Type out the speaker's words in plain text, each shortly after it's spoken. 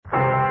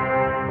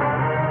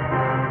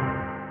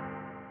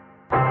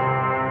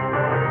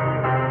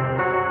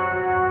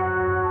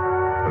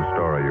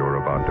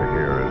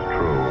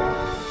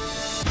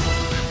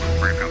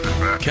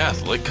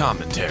Catholic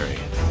commentary.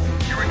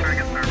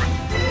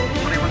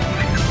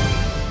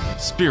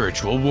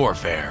 Spiritual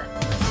warfare.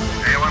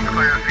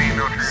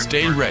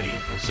 Stay ready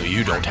so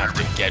you don't have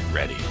to get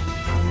ready.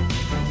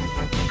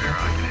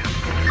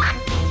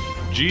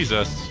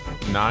 Jesus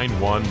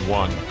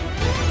 911.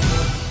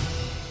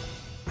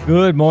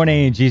 Good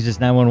morning, Jesus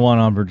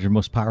 911 on Virgin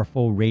Most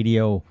Powerful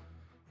Radio.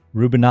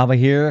 Ruben Nava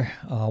here.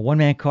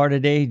 One-man car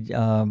today.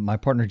 My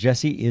partner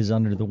Jesse is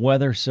under the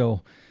weather,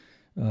 so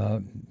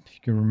if you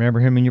can remember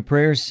him in your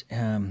prayers,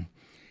 I'm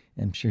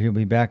sure he'll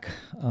be back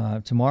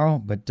tomorrow.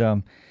 But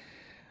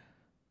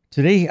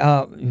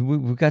today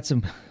we've got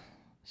some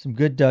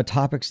good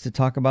topics to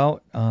talk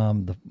about.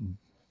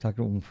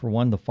 For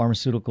one, the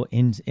pharmaceutical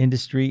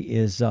industry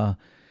is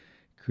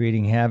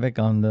creating havoc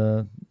on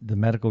the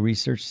medical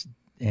research,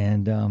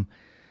 and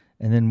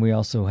then we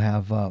also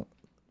are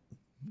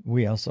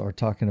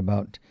talking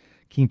about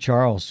King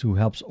Charles, who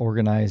helps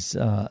organize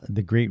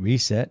the Great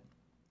Reset,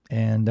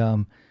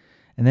 and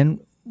then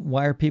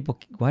why do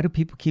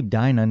people keep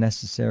dying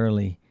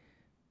unnecessarily,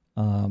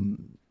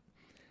 and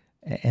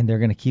they're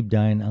going to keep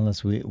dying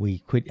unless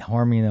we quit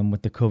harming them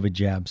with the COVID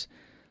jabs.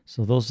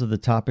 So those are the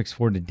topics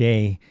for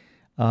today.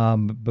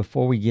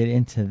 Before we get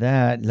into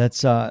that,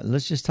 let's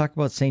just talk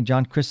about St.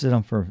 John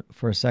Chrysostom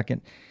for a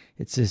second.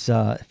 It's his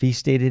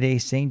feast day today,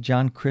 St.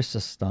 John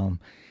Chrysostom.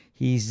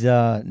 He's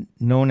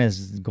known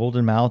as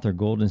Golden Mouth or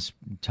Golden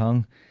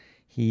Tongue.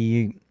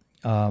 He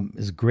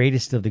is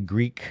greatest of the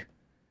Greek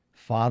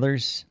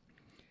fathers.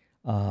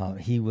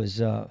 He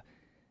was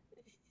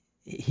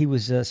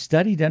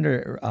studied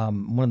under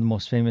one of the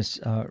most famous.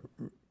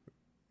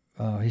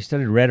 He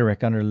studied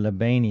rhetoric under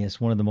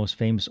Libanius, one of the most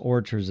famous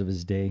orators of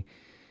his day.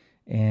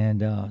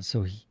 And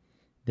so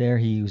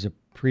he was a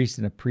priest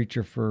and a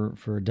preacher for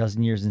a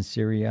dozen years in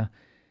Syria,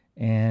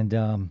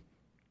 and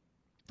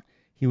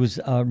he was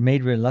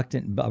made a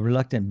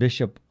reluctant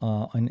bishop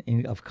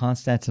of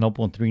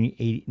Constantinople in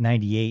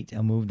 398,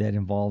 a move that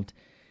involved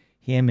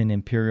him in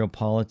imperial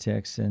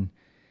politics. And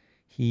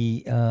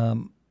he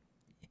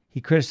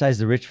criticized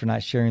the rich for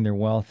not sharing their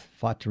wealth,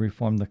 fought to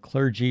reform the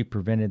clergy,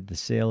 prevented the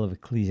sale of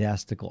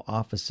ecclesiastical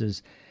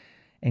offices,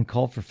 and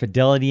called for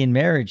fidelity in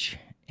marriage.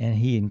 And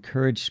he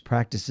encouraged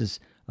practices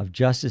of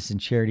justice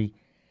and charity.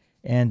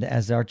 And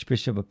as the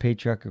Archbishop of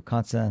Patriarch of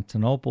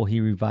Constantinople,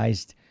 he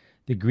revised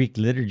the Greek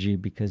liturgy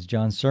because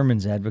John's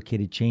sermons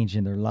advocated change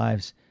in their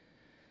lives.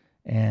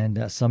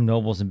 And some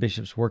nobles and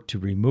bishops worked to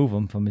remove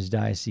him from his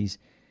diocese.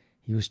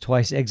 He was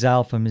twice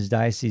exiled from his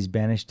diocese,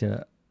 banished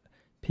to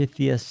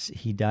Pythias.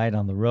 He died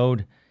on the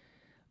road.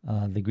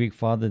 The Greek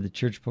father of the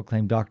church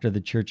proclaimed doctor of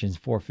the church in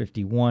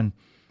 451.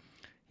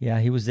 Yeah,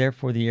 he was there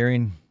for the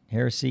Arian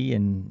heresy,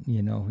 and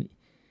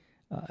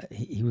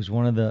he was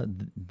one of the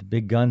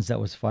big guns that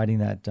was fighting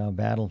that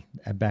battle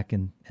back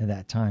in at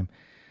that time.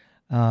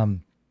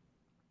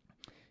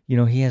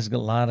 He has a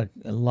lot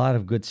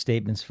of good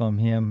statements from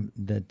him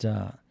that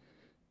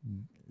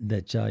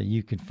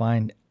you can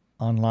find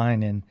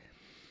online, and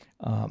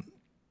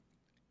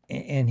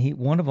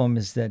one of them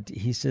is that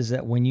he says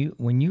that when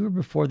you are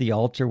before the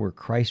altar where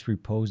Christ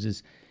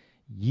reposes,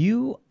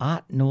 you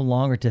ought no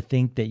longer to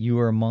think that you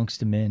are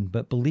amongst men,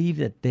 but believe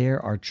that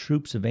there are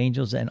troops of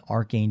angels and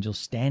archangels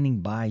standing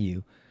by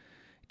you,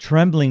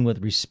 trembling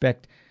with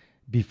respect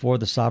before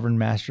the sovereign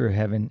master of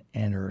heaven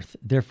and earth.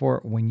 Therefore,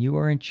 when you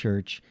are in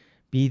church,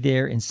 be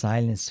there in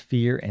silence,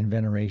 fear, and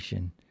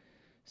veneration.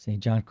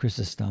 St. John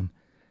Chrysostom.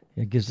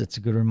 It gives us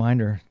a good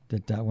reminder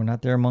that we're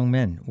not there among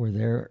men. We're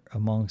there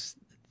amongst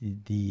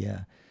the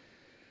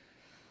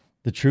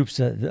troops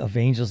of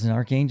angels and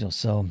archangels.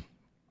 So,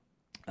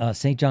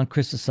 St. John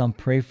Chrysostom,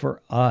 pray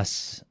for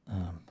us.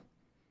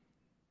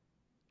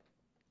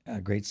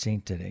 A great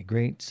saint today,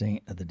 great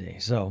saint of the day.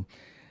 So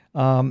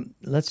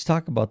let's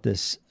talk about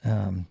this.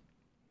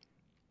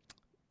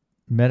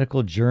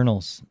 Medical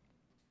journals.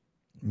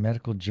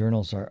 Medical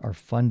journals are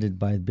funded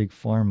by Big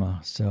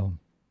Pharma. So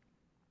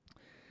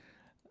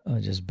I'll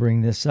just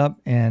bring this up.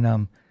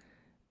 And,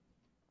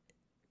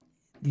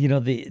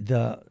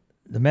 the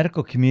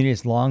medical community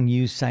has long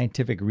used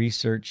scientific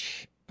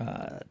research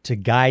to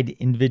guide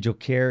individual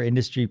care,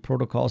 industry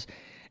protocols,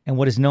 and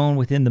what is known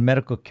within the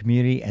medical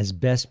community as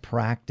best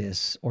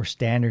practice or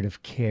standard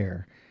of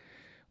care.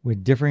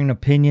 With differing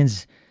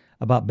opinions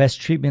about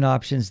best treatment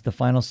options, the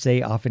final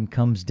say often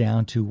comes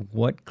down to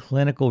what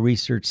clinical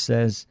research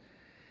says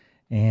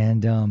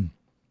and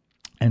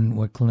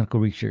what clinical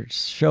research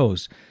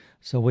shows.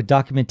 So with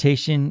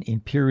documentation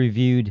in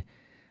peer-reviewed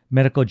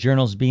medical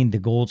journals being the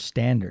gold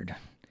standard.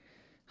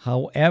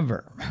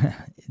 However,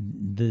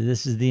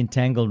 this is the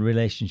entangled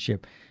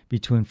relationship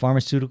between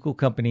pharmaceutical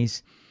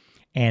companies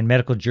and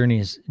medical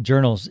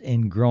journals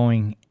in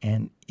growing,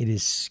 and it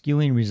is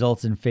skewing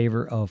results in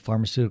favor of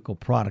pharmaceutical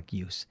product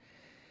use.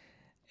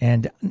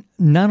 And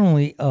not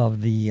only a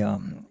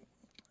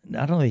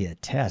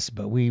test,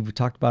 but we've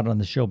talked about it on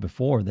the show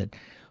before that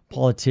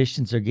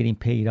politicians are getting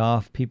paid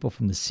off, people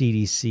from the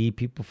CDC,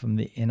 people from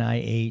the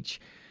NIH,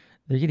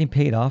 they're getting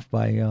paid off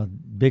by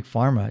Big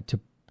Pharma to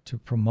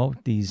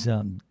promote these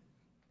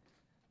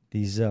the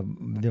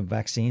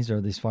vaccines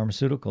or these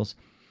pharmaceuticals.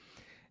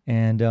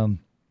 And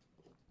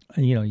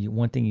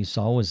one thing you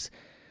saw was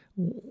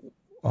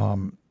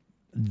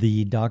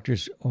the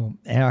doctors,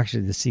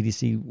 actually the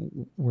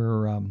CDC,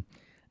 were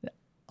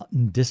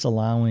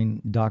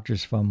disallowing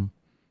doctors from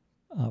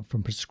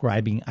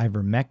prescribing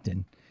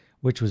ivermectin,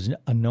 which was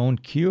a known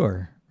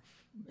cure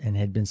and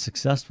had been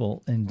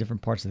successful in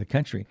different parts of the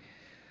country.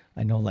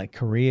 I know, like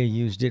Korea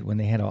used it when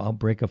they had an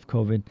outbreak of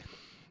COVID.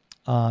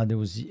 It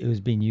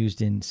was being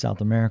used in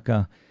South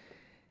America,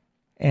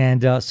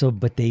 and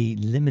but they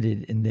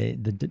limited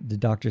the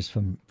doctors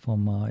from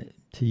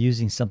to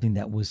using something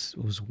that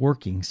was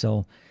working.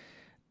 So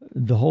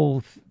the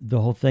whole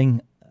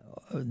thing,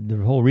 the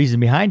whole reason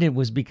behind it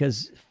was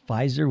because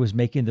Pfizer was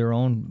making their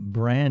own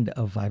brand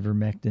of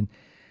ivermectin,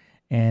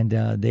 and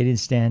they didn't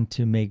stand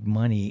to make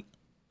money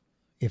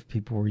if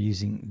people were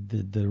using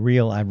the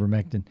real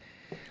ivermectin.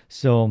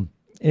 So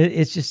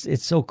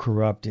it's so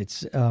corrupt.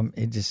 It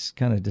just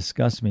kind of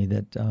disgusts me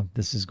that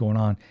this is going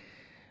on.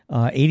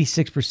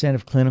 86%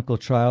 of clinical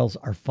trials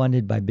are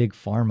funded by big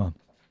pharma.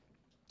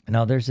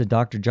 Now, there's a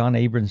Dr. John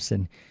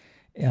Abramson.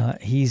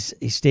 He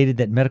stated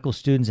that medical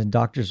students and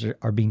doctors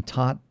are being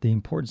taught the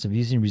importance of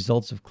using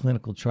results of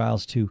clinical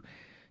trials to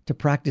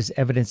practice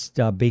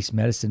evidence-based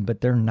medicine, but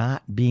they're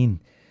not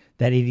being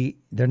that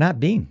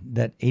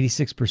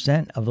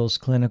 86% of those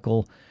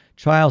clinical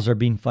trials are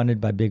being funded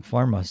by big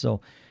pharma.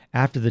 So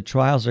after the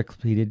trials are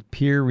completed,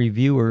 peer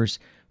reviewers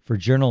for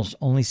journals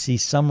only see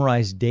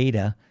summarized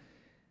data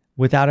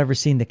without ever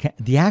seeing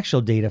the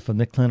actual data from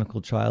the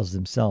clinical trials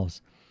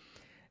themselves.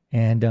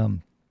 And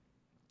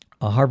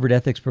a Harvard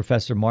ethics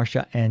professor,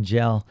 Marcia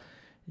Angell,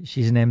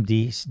 she's an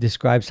MD,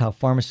 describes how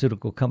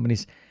pharmaceutical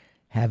companies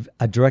have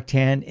a direct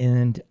hand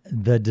in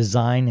the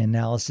design,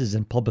 analysis,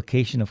 and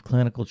publication of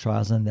clinical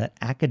trials, and that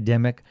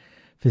academic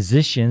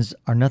physicians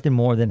are nothing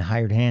more than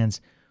hired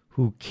hands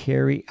who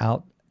carry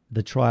out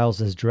the trials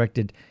as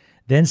directed,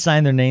 then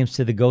sign their names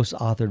to the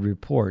ghost-authored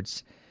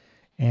reports.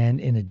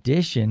 And in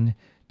addition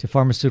to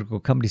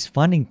pharmaceutical companies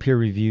funding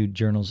peer-reviewed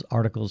journals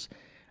articles,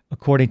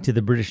 according to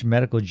the British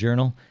Medical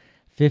Journal,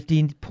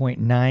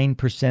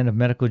 15.9% of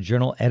medical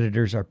journal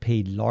editors are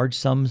paid large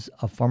sums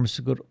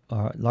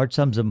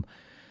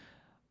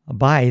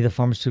by the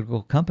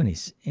pharmaceutical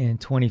companies. In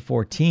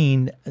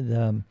 2014,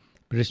 the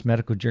British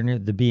Medical Journal,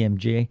 the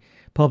BMJ,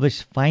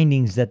 published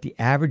findings that the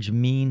average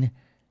mean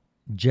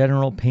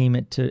general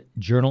payment to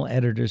journal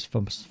editors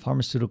from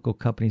pharmaceutical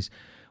companies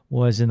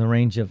was in the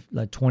range of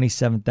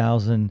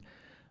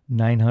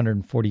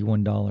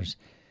 $27,941.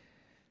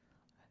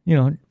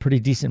 Pretty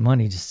decent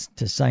money just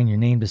to sign your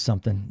name to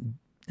something.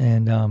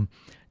 And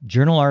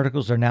journal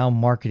articles are now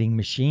marketing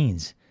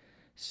machines.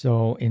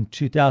 So in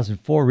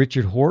 2004,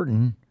 Richard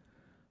Horton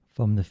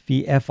from the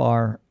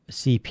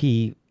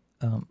FRCP,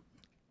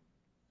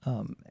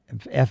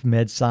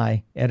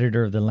 FMedSci,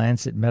 editor of the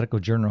Lancet Medical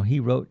Journal, he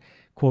wrote,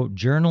 quote,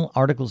 "Journal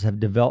articles have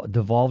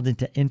devolved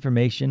into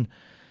information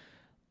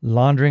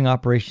laundering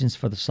operations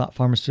for the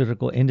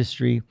pharmaceutical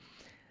industry."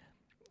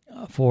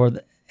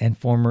 And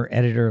former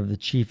editor of the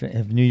chief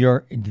of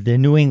the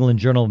New England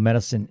Journal of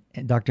Medicine,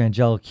 Dr.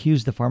 Angell,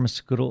 accused the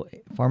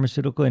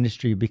pharmaceutical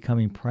industry of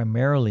becoming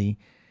primarily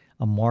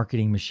a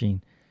marketing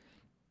machine.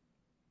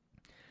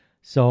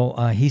 So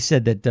he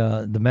said that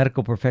the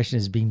medical profession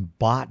is being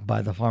bought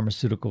by the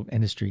pharmaceutical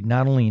industry,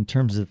 not only in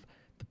terms of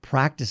the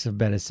practice of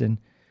medicine,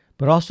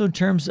 but also in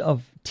terms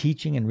of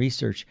teaching and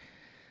research.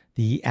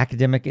 The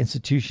academic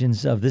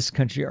institutions of this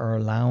country are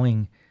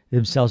allowing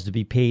themselves to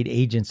be paid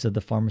agents of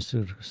the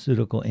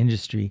pharmaceutical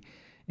industry.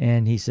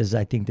 And he says,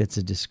 I think that's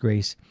a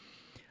disgrace.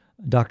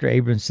 Dr.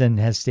 Abramson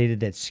has stated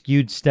that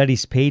skewed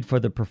studies paid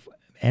for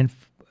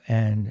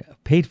and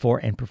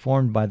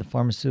performed by the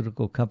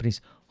pharmaceutical companies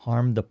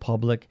harm the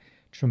public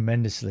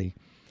tremendously.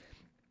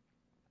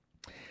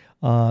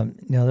 Now,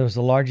 there was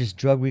the largest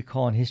drug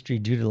recall in history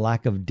due to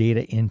lack of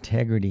data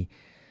integrity.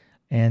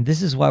 And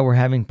this is why we're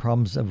having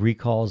problems of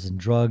recalls and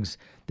drugs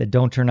that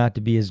don't turn out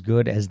to be as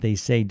good as they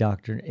say,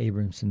 Dr.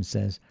 Abramson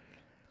says.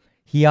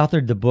 He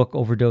authored the book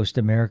Overdosed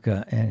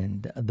America,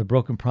 and the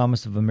broken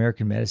promise of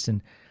American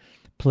medicine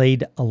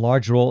played a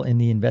large role in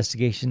the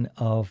investigation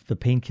of the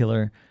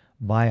painkiller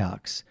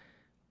Vioxx,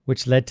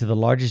 which led to the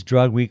largest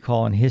drug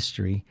recall in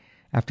history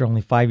after only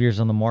 5 years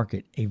on the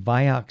market. A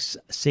Vioxx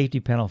safety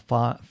panel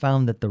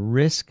found that the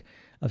risk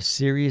of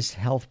serious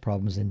health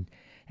problems and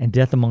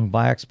death among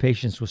Vioxx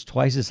patients was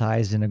twice as high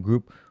as in a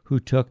group who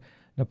took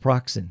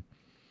naproxen.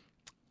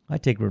 I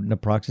take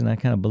naproxen. I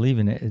kind of believe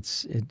in it.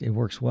 It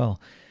works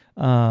well.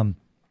 But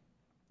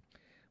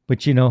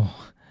the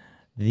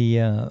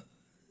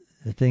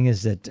thing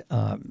is that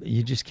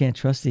you just can't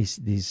trust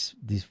these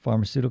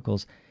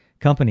pharmaceuticals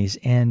companies,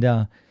 and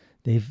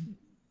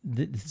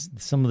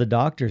some of the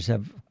doctors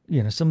have,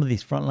 some of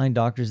these frontline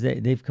doctors,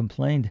 they've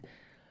complained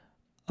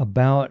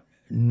about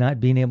not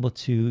being able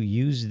to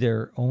use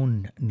their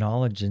own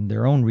knowledge and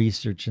their own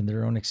research and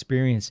their own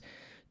experience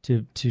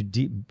to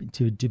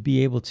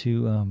be able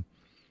to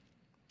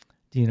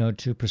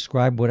to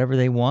prescribe whatever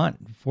they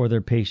want for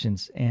their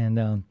patients.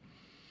 And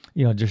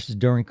just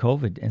during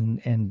COVID,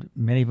 and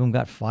many of them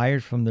got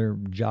fired from their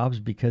jobs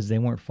because they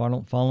weren't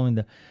following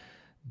the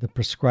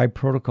prescribed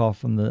protocol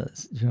from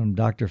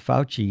Dr.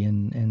 Fauci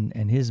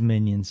and his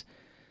minions.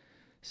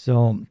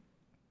 So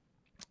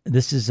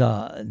this is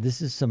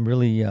some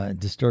really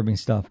disturbing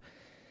stuff.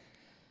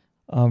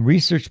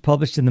 Research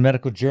published in the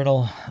medical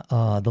journal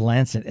The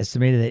Lancet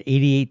estimated that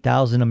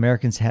 88,000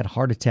 Americans had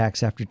heart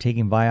attacks after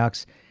taking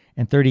Vioxx,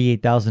 and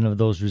 38,000 of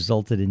those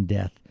resulted in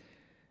death.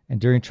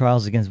 And during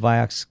trials against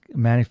Vioxx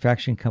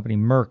manufacturing company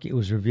Merck, it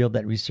was revealed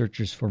that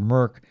researchers for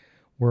Merck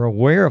were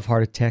aware of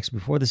heart attacks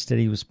before the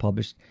study was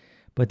published,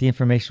 but the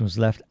information was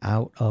left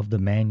out of the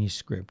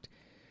manuscript.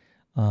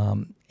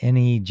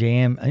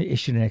 NEJM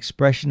issued an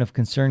expression of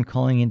concern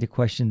calling into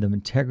question the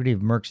integrity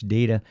of Merck's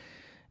data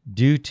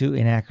due to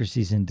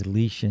inaccuracies and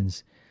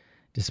deletions.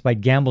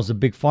 Despite gambles of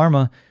big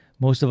pharma,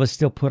 most of us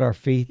still put our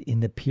faith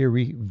in the peer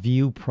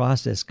review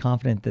process,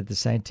 confident that the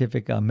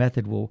scientific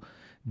method will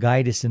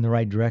guide us in the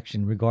right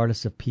direction,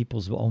 regardless of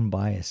people's own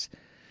bias.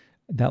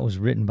 That was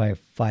written by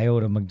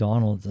Fiona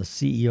McDonald, the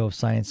CEO of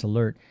Science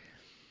Alert.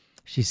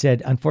 She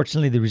said,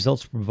 unfortunately, the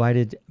results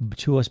provided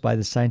to us by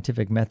the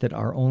scientific method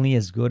are only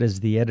as good as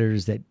the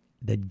editors that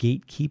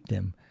gatekeep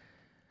them.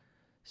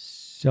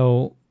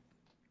 So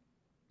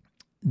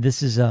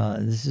this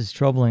is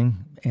troubling,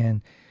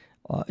 and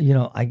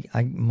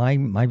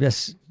my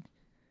best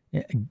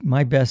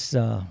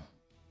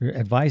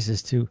advice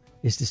is to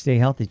stay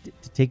healthy,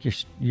 to take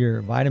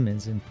your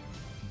vitamins and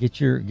get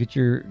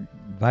your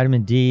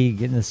vitamin D,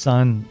 get in the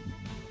sun,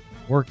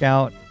 work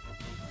out,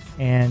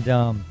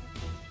 and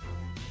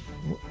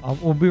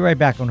we'll be right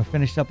back. I'm going to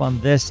finish up on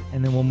this,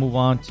 and then we'll move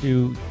on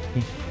to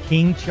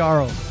King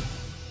Charles.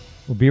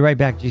 We'll be right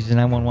back. Jesus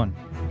 911.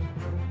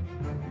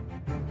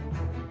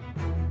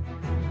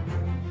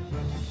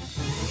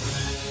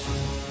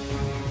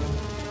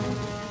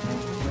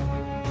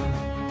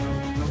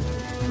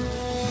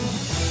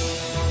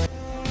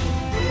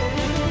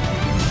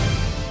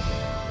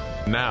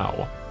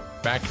 Now,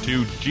 back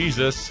to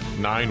Jesus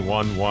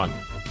 911.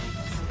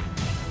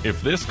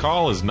 If this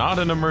call is not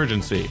an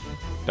emergency,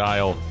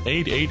 dial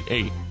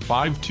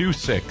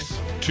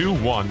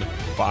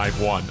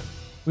 888-526-2151.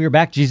 We are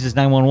back, Jesus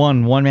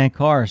 911, one-man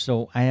car.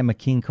 So I am a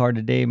king car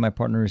today. My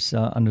partner is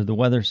under the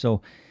weather,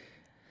 so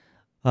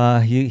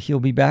he'll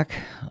be back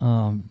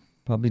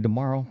probably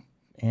tomorrow.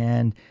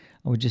 And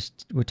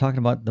we're talking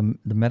about the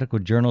medical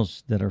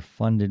journals that are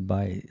funded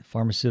by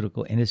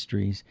pharmaceutical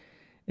industries.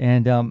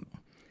 And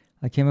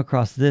I came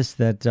across this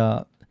that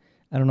I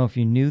don't know if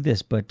you knew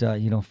this, but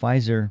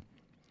Pfizer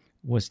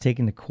was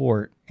taken to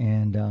court,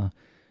 and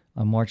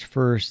on March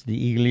 1st, the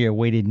eagerly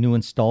awaited new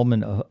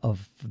installment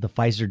of the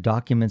Pfizer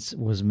documents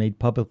was made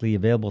publicly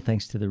available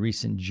thanks to the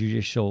recent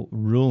judicial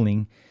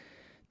ruling.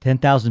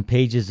 10,000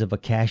 pages of a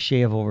cache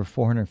of over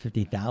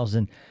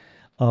 450,000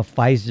 of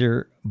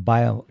Pfizer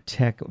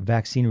BioNTech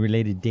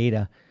vaccine-related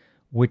data,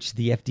 which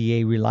the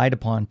FDA relied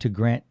upon to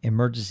grant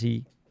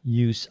emergency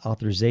use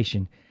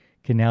authorization,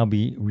 can now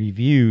be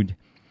reviewed.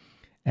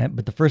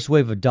 But the first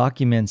wave of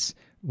documents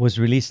was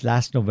released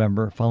last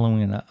November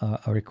following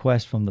a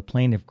request from the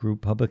plaintiff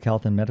group, Public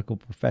Health and Medical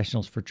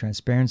Professionals for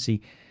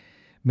Transparency,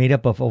 made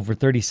up of over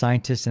 30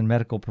 scientists and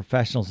medical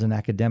professionals and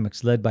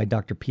academics, led by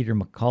Dr. Peter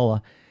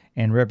McCullough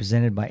and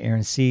represented by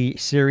Aaron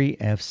Siri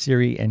of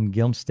Siri and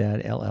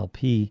Gilmstad,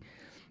 LLP.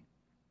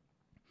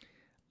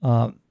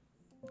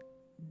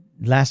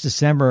 Last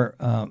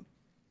December,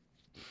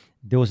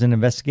 there was an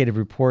investigative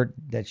report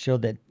that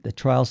showed that the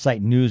trial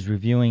site News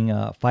reviewing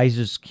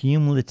Pfizer's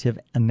cumulative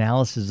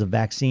analysis of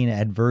vaccine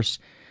adverse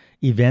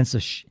events, a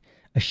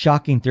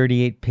shocking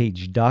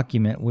 38-page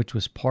document, which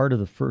was part of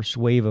the first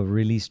wave of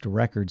released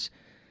records.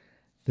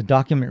 The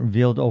document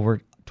revealed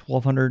over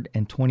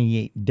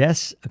 1,228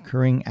 deaths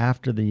occurring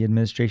after the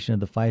administration of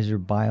the Pfizer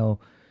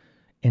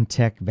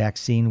BioNTech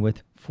vaccine,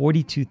 with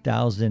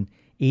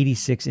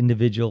 42,086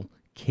 individual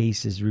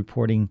cases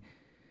reporting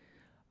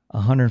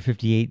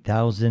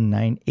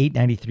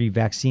 158,893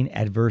 vaccine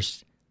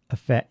adverse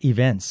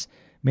events,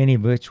 many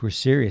of which were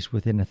serious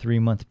within a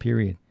 3-month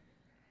period.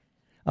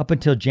 Up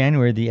until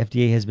January, the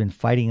FDA has been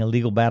fighting a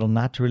legal battle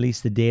not to release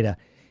the data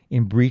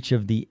in breach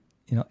of the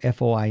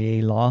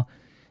FOIA law,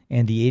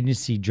 and the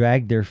agency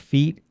dragged their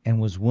feet and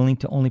was willing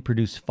to only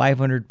produce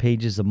 500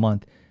 pages a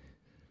month,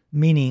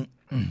 meaning,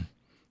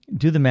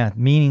 do the math,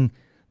 meaning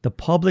the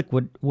public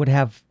would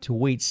have to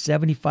wait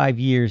 75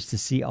 years to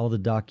see all the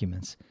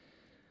documents.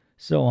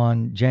 So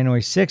on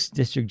January 6th,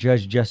 District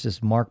Judge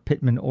Justice Mark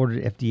Pittman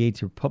ordered FDA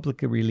to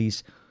publicly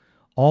release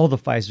all the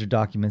Pfizer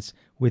documents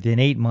within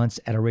 8 months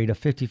at a rate of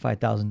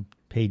 55,000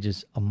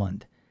 pages a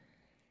month.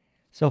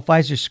 So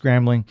Pfizer's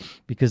scrambling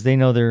because they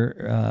know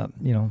they're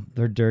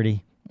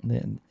dirty,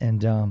 and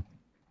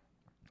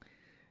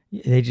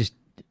they just,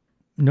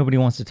 nobody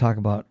wants to talk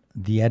about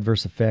the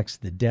adverse effects,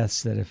 the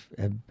deaths that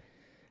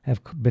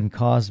have been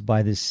caused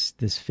by this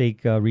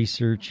fake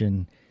research,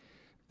 and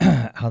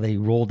how they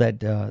rolled that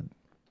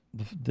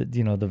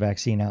the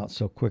vaccine out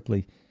so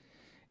quickly.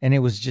 And it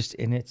was just,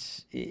 and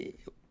it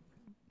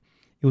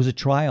was a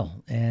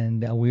trial,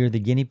 and we are the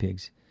guinea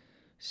pigs.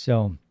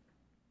 So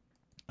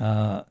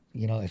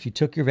If you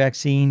took your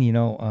vaccine,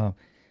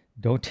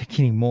 don't take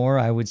any more.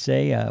 I would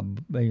say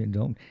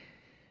don't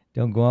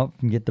go out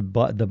and get the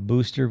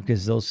booster,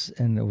 because those,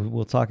 and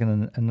we'll talk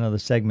in another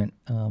segment,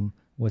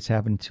 what's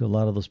happened to a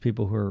lot of those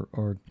people who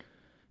are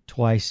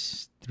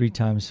twice, 3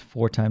 times,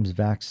 4 times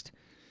vaxxed.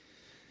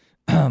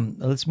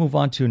 Let's move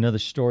on to another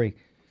story.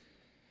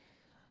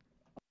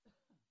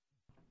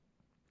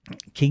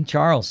 King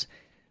Charles.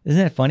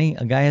 Isn't that funny?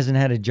 A guy hasn't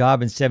had a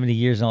job in 70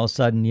 years, and all of a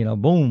sudden,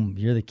 boom,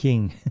 you're the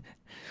king.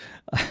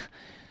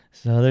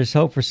 So there's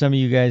hope for some of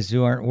you guys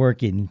who aren't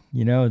working.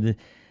 The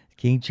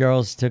King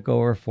Charles took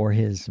over for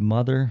his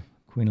mother,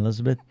 Queen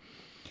Elizabeth,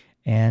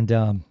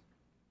 and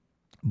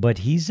but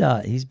he's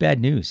bad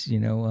news.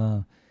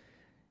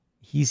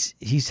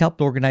 He's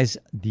helped organize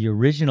the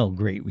original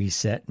Great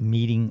Reset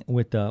meeting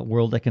with the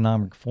World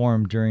Economic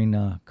Forum during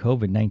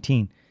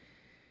COVID-19.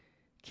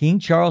 King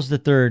Charles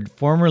III,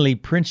 formerly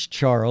Prince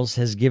Charles,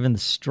 has given the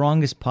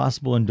strongest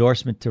possible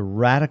endorsement to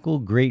radical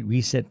Great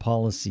Reset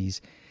policies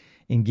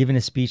in giving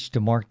a speech to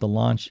mark the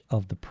launch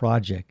of the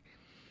project.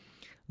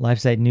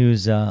 LifeSite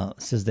News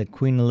says that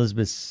Queen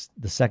Elizabeth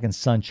II's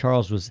son,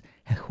 Charles,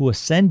 who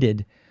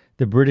ascended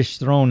the British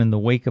throne in the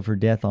wake of her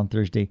death on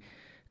Thursday,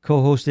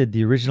 co-hosted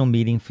the original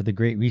meeting for the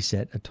Great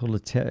Reset, a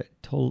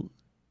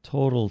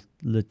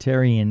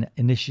totalitarian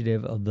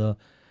initiative of the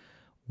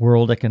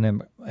World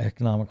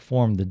Economic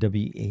Forum, the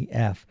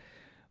WEF,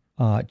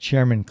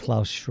 Chairman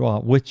Klaus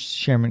Schwab. Which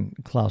Chairman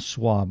Klaus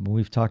Schwab?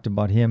 We've talked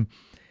about him,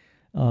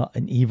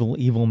 an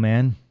evil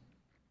man.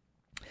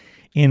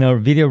 In a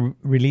video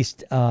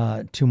released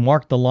to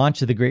mark the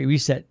launch of the Great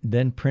Reset,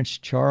 then Prince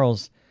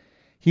Charles,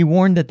 he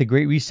warned that the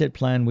Great Reset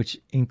plan, which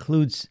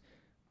includes,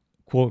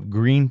 quote,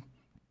 green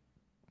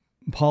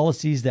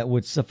policies that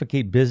would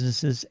suffocate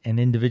businesses and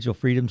individual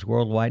freedoms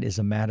worldwide, is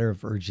a matter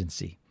of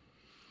urgency.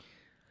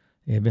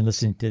 I've been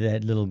listening to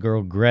that little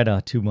girl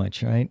Greta too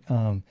much, right?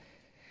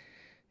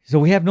 So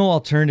we have no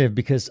alternative,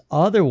 because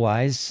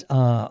otherwise,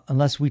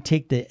 unless we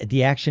take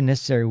the action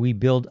necessary, we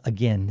build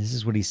again. This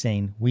is what he's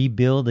saying. We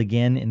build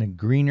again in a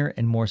greener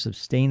and more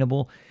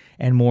sustainable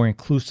and more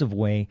inclusive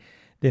way,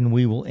 then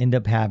we will end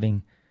up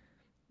having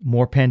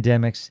more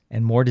pandemics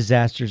and more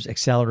disasters,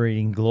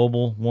 accelerating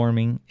global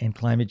warming and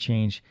climate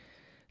change,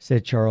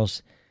 said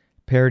Charles,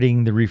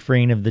 parroting the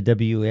refrain of the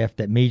WEF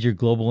that major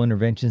global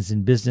interventions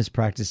in business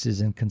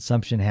practices and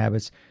consumption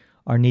habits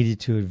are needed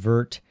to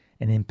avert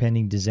an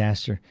impending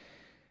disaster.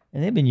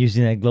 And they've been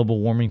using that global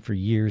warming for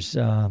years.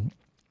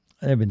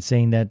 They've been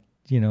saying that,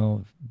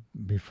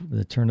 before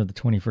the turn of the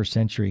 21st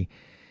century,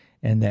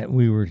 and that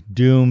we were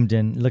doomed.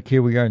 And look,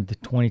 here we are in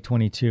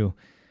 2022,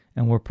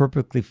 and we're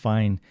perfectly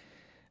fine.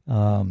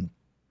 Could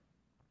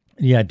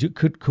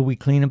we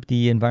clean up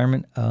the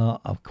environment?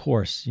 Of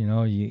course.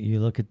 You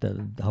look at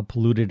how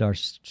polluted our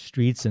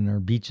streets and our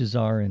beaches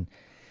are, and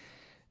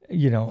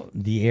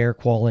the air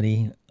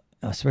quality,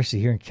 especially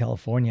here in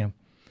California.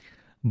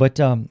 But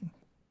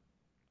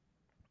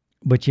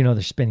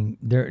they're spending,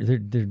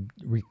 they're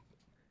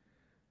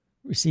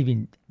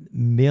receiving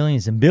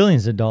millions and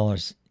billions of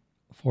dollars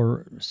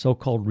for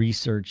so-called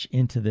research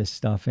into this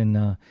stuff, and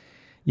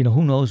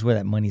who knows where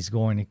that money's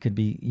going? It could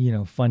be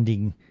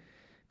funding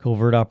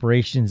covert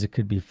operations. It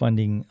could be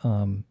funding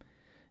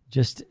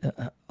just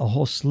a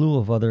whole slew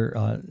of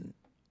other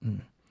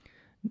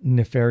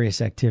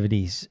nefarious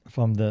activities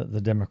from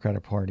the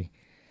Democratic Party,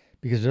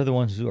 because they're the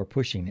ones who are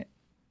pushing it.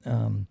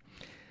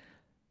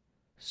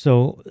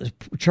 So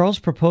Charles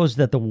proposed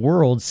that the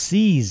world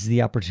seize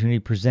the opportunity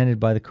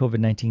presented by the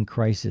COVID-19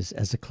 crisis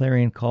as a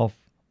clarion call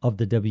of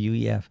the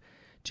WEF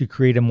to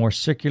create a more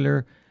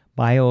circular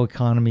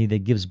bioeconomy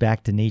that gives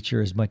back to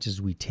nature as much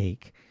as we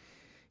take.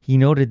 He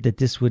noted that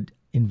this would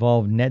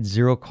involve net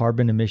zero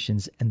carbon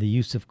emissions and the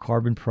use of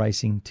carbon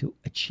pricing to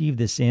achieve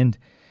this end,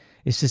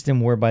 a system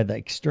whereby the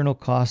external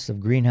costs of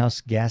greenhouse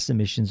gas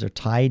emissions are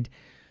tied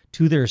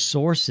to their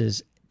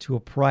sources to a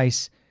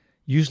price,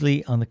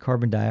 usually on the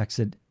carbon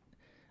dioxide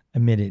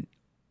emitted.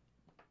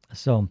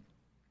 So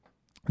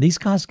these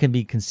costs can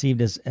be conceived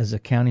as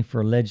accounting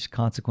for alleged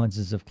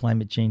consequences of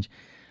climate change,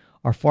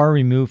 are far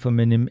removed from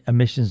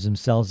emissions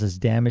themselves as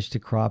damage to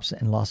crops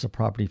and loss of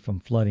property from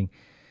flooding.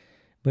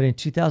 But in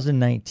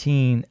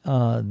 2019,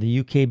 the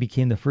UK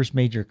became the first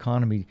major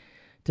economy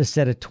to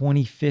set a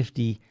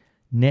 2050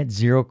 net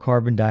zero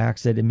carbon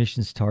dioxide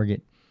emissions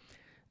target,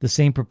 the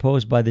same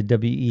proposed by the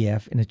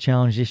WEF in a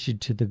challenge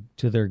issued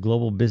to their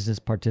global business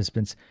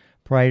participants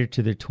prior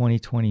to their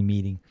 2020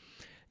 meeting.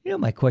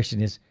 My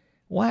question is,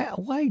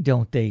 why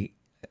don't they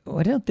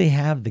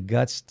have the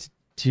guts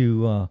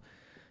to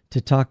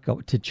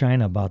talk to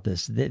China about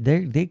this?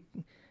 They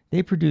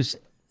produce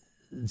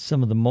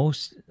some of the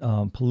most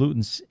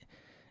pollutants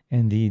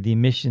and the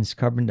emissions,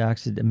 carbon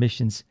dioxide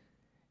emissions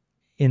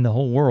in the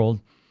whole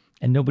world,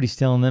 and nobody's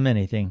telling them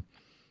anything.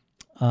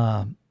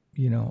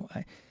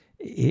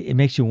 It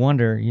makes you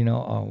wonder.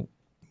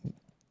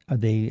 Are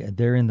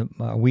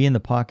we in the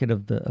pocket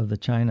of the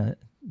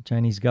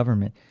Chinese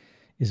government?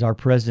 Is our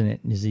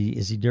president, is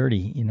he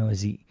dirty?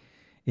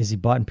 Is he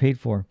bought and paid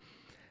for?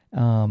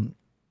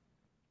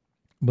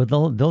 but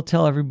they'll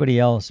tell everybody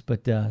else,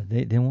 but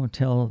they won't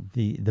tell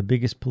the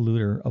biggest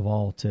polluter of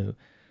all to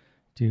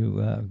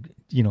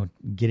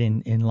get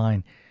in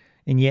line.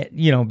 And yet,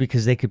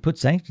 because they could put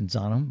sanctions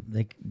on them,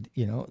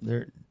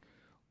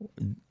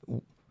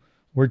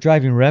 we're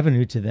driving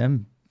revenue to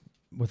them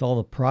with all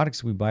the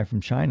products we buy from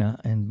China.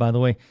 And by the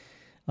way,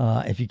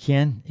 if you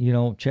can,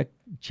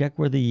 check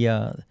where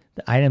the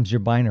items you're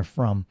buying are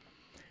from.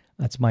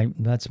 That's my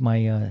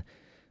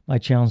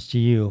challenge to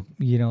you.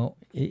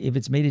 If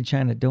it's made in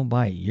China, don't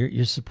buy it.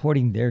 You're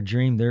supporting their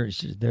dream,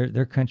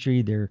 their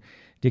country, their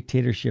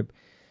dictatorship.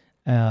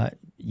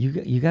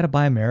 You got to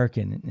buy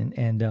American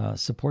and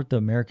support the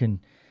American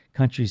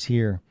countries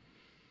here,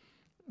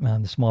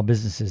 the small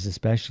businesses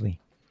especially.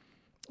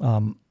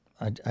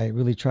 I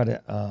really try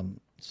to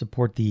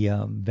support the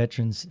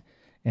veterans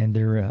and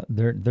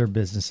their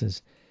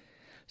businesses.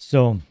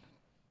 So,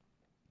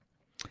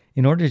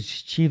 in order to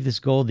achieve this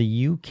goal,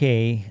 the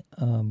UK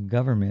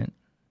government,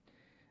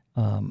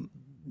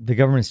 the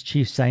government's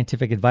chief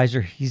scientific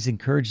advisor, he's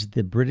encouraged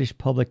the British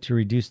public to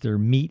reduce their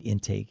meat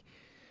intake.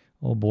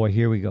 Oh boy,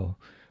 here we go.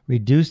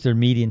 Reduce their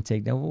meat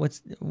intake. Now,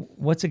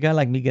 what's a guy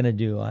like me gonna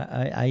do?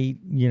 I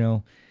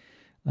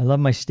love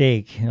my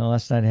steak.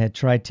 Last night I had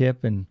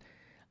tri-tip, and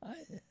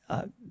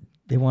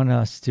they want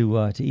us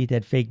to eat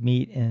that fake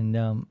meat.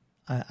 And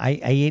I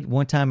ate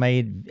one time. I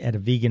ate at a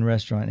vegan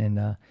restaurant,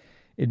 and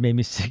it made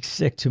me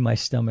sick to my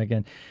stomach.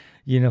 And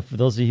for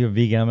those of you who are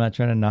vegan, I'm not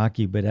trying to knock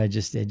you, but I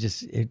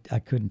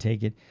couldn't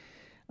take it.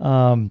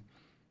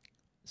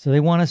 So they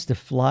want us to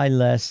fly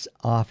less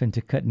often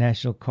to cut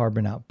national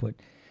carbon output.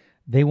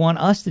 They want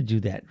us to do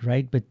that,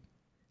 right?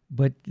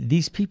 But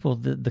these people,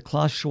 the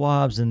Klaus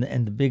Schwabs and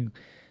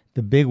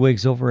the big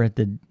wigs over at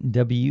the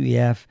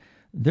WEF,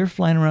 they're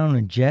flying around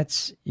in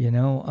jets.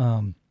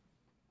 They're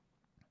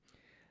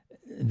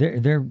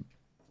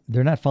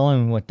not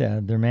following what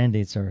their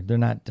mandates are. They're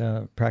not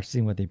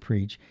practicing what they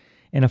preach.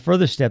 And a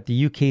further step,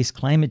 the UK's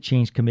Climate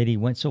Change Committee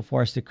went so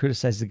far as to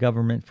criticize the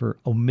government for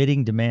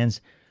omitting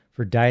demands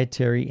for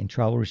dietary and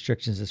travel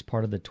restrictions as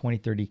part of the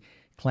 2030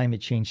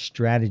 climate change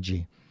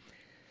strategy.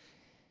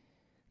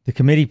 The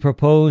committee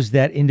proposed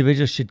that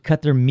individuals should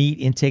cut their meat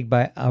intake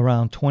by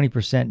around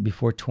 20%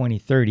 before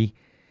 2030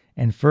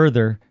 and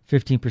further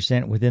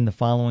 15% within the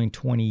following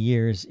 20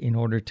 years in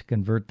order to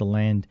convert the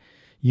land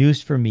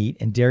used for meat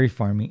and dairy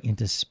farming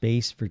into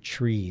space for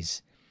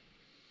trees.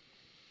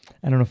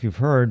 I don't know if you've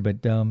heard,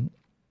 but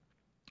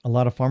a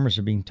lot of farmers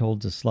are being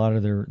told to slaughter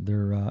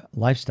their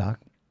livestock.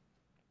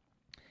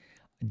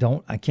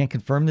 I can't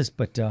confirm this,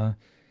 but someone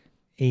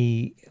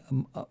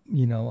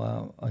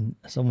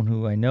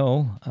who I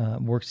know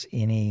works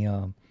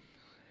in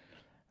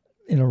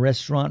a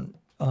restaurant,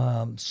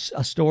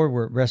 a store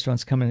where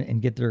restaurants come in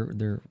and get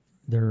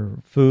their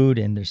food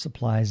and their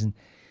supplies,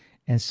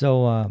 and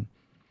so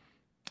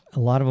a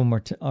lot of them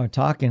are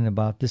talking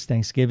about this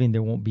Thanksgiving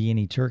there won't be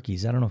any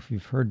turkeys. I don't know if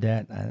you've heard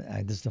that.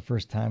 This is the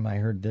first time I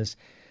heard this,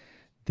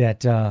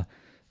 that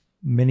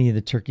many of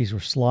the turkeys were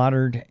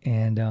slaughtered,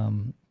 and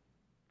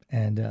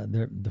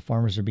the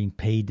farmers are being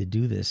paid to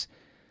do this.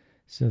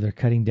 So they're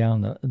cutting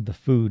down the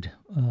food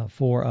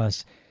for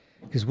us,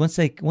 because once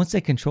they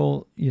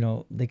control,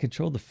 they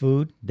control the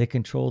food, they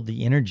control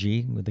the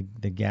energy with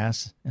the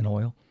gas and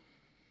oil,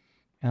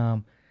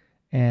 and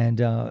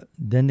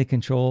then they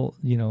control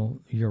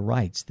your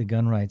rights, the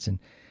gun rights,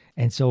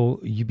 and so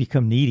you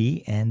become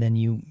needy, and then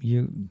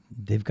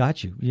they've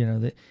got you.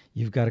 That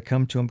you've got to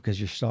come to them because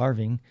you're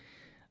starving.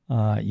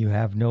 You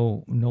have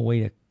no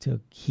way to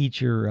heat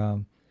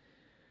your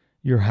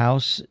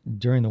house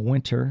during the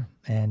winter,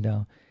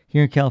 and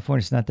here in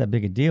California, it's not that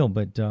big a deal,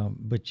 but can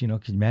you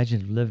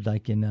imagine if you lived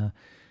like in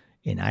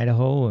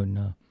Idaho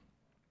and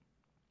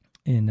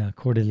in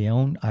Coeur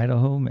d'Alene,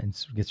 Idaho, and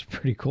it gets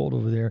pretty cold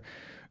over there,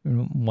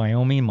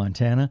 Wyoming,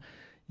 Montana,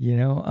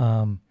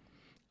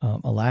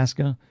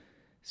 Alaska.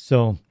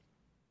 So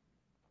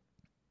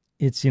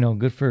it's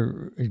good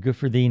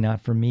for thee, not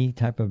for me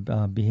type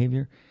of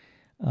behavior.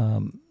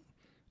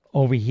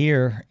 Over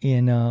here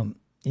in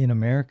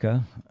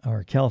America,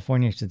 or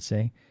California, I should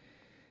say,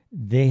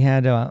 they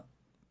had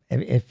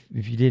if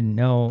you didn't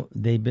know,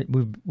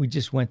 we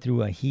just went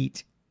through a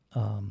heat,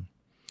 about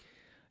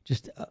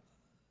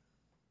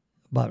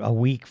a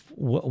week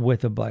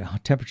with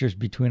about temperatures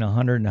between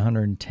 100 and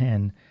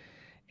 110,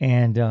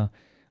 and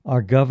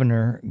our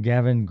governor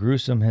Gavin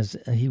Newsom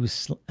he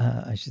was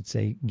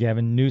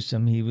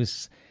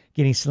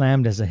getting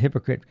slammed as a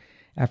hypocrite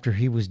after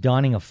he was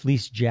donning a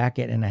fleece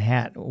jacket and a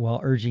hat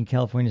while urging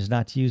Californians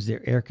not to use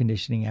their air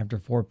conditioning after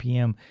 4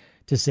 p.m.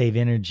 to save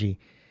energy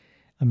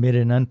amid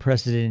an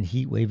unprecedented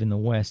heat wave in the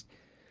West.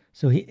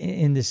 So he,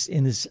 in this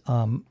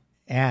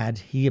ad,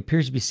 he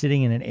appears to be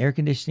sitting in an air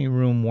conditioning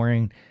room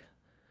wearing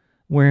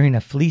a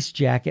fleece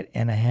jacket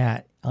and a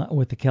hat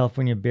with the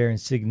California Bear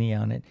insignia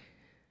on it.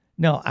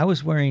 No, I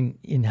was wearing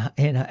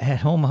at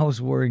home. I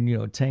was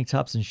wearing tank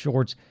tops and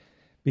shorts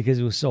because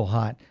it was so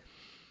hot.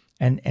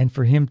 And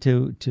for him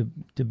to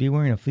be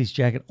wearing a fleece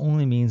jacket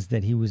only means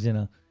that he was in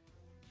a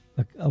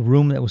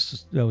room that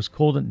was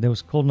cold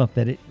enough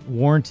that it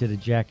warranted a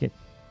jacket.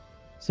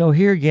 So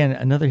here again,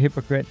 another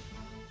hypocrite,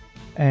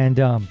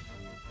 and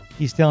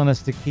he's telling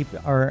us to keep the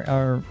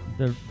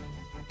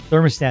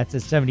thermostats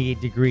at 78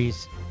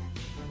 degrees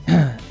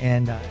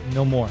and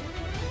no more.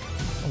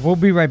 We'll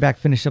be right back.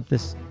 Finish up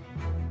this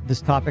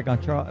topic on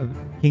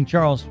King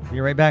Charles.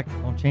 Be right back.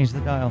 Don't change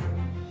the dial.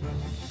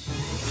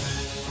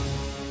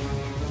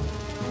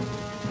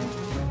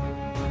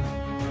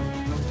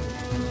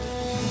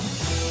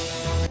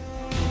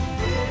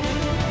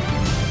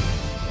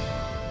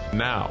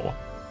 Now,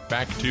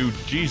 back to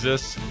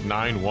Jesus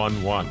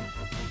 911.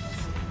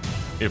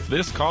 If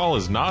this call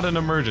is not an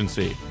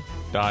emergency,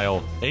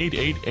 dial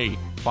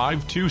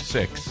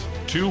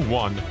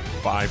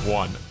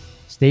 888-526-2151.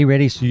 Stay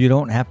ready so you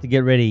don't have to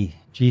get ready.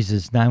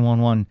 Jesus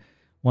 911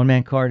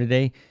 one-man car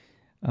today.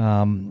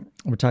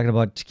 We're talking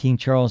about King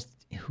Charles,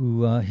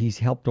 who he's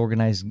helped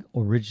organize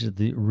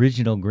the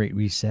original Great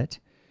Reset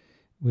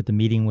with the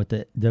meeting with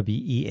the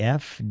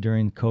WEF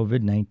during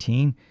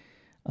COVID-19.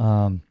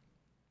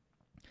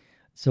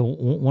 So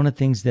one of the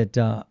things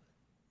that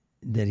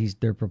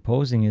they're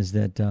proposing is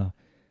that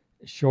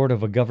short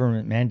of a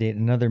government mandate,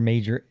 another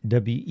major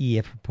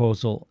WEF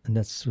proposal, and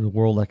that's the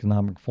World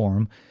Economic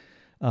Forum,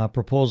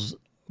 proposal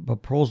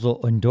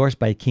endorsed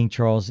by King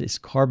Charles is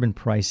carbon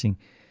pricing.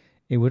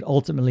 It would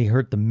ultimately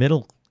hurt the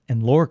middle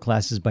and lower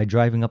classes by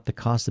driving up the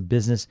cost of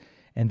business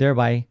and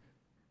thereby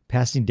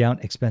passing down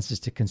expenses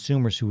to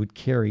consumers who would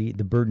carry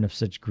the burden of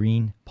such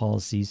green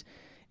policies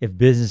if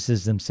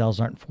businesses themselves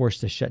aren't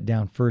forced to shut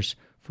down first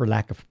for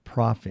lack of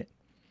profit.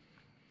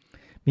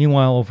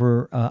 Meanwhile,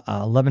 over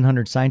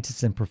 1,100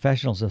 scientists and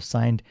professionals have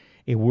signed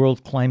a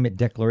World Climate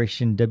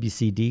Declaration,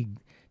 WCD,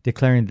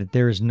 declaring that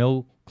there is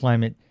no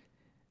climate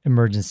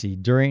emergency.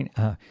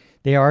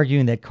 They are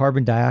arguing that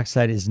carbon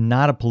dioxide is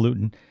not a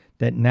pollutant,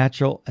 that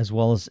natural as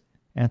well as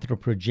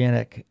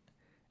anthropogenic,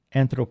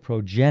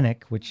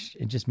 which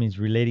it just means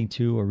relating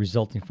to or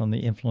resulting from the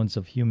influence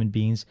of human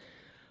beings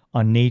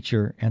on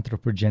nature,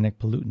 anthropogenic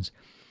pollutants.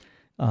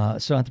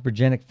 So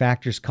anthropogenic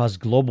factors cause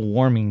global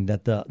warming,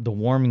 that the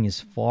warming is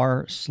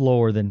far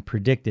slower than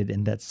predicted,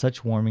 and that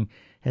such warming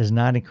has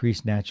not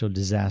increased natural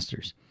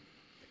disasters.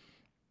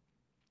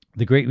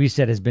 The Great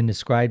Reset has been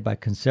described by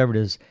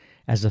conservatives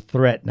as a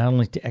threat not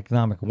only to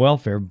economic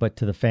welfare, but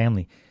to the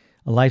family.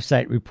 A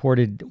LifeSite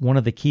reported one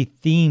of the key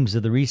themes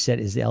of the reset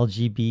is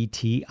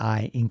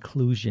LGBTI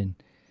inclusion.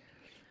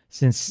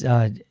 Since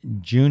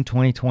June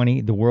 2020,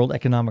 the World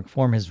Economic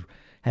Forum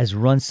has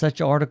run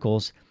such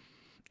articles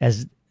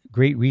as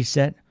Great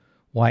Reset,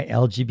 why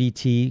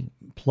LGBT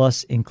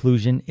plus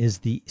inclusion is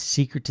the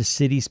secret to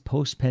cities'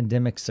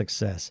 post-pandemic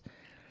success,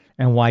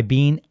 and why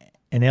being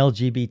an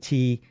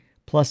LGBT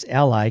plus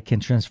ally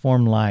can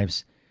transform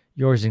lives,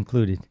 yours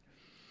included.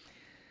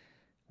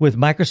 With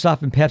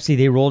Microsoft and Pepsi,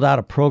 they rolled out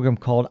a program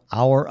called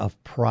Hour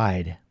of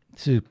Pride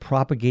to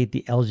propagate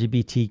the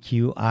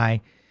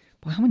LGBTQI.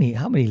 Well,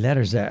 how many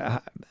letters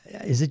there?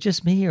 Is it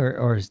just me,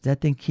 or does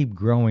that thing keep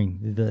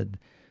growing? The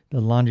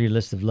laundry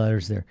list of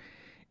letters there.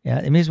 Yeah,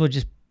 it may as well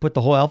just put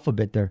the whole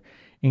alphabet there.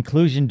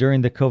 Inclusion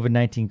during the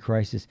COVID-19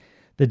 crisis.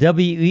 The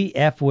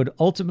WEF would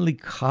ultimately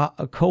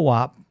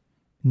co-opt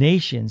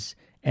nations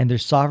and their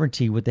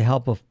sovereignty with the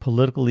help of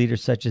political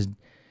leaders such as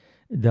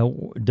the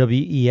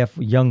WEF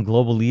young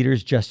global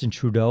leaders Justin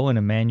Trudeau and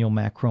Emmanuel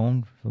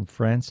Macron from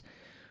France,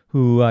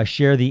 who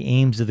share the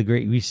aims of the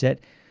Great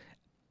Reset.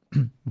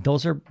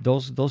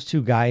 Those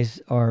two guys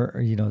are,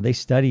 they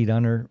studied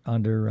under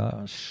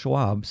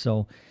Schwab,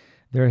 so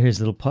they're his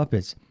little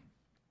puppets.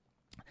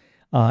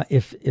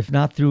 If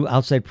not through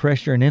outside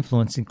pressure and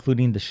influence,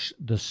 including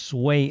the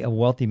sway of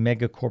wealthy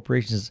mega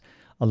corporations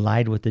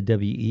allied with the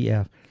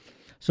WEF.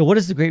 So what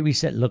does the Great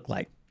Reset look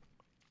like?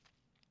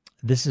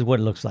 This is what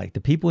it looks like.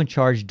 The people in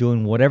charge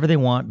doing whatever they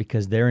want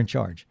because they're in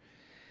charge.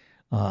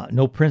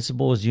 No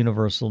principle is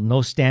universal.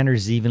 No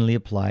standards evenly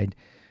applied.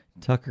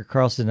 Tucker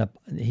Carlson,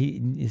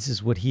 this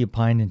is what he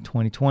opined in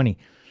 2020.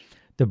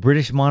 The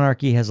British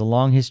monarchy has a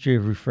long history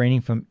of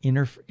refraining from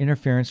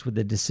interference with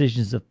the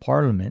decisions of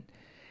Parliament.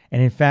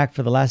 And in fact,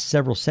 for the last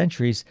several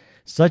centuries,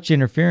 such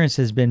interference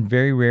has been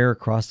very rare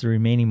across the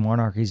remaining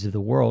monarchies of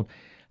the world.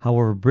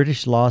 However,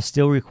 British laws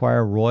still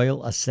require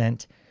royal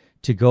assent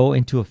to go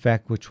into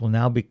effect, which will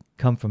now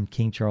come from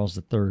King Charles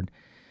III.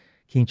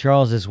 King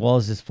Charles, as well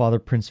as his father,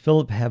 Prince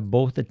Philip, have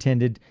both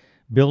attended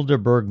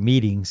Bilderberg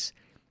meetings,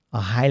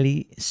 a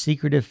highly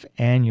secretive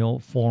annual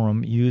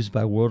forum used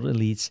by world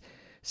elites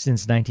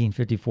since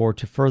 1954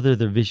 to further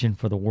their vision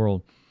for the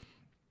world.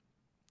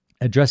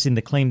 Addressing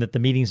the claim that the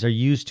meetings are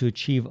used to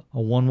achieve a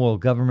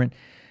one-world government,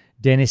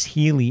 Dennis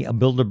Healy, a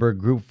Bilderberg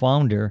Group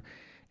founder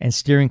and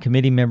steering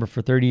committee member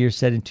for 30 years,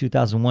 said in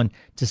 2001,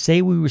 to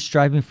say we were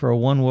striving for a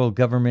one-world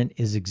government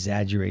is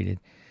exaggerated,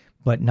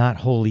 but not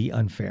wholly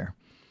unfair.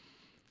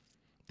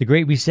 The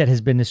Great Reset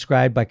has been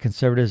described by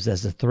conservatives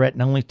as a threat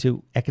not only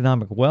to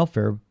economic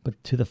welfare, but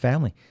to the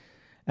family.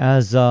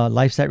 As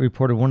LifeSite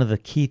reported, one of the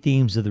key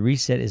themes of the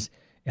reset is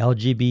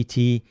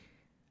LGBTI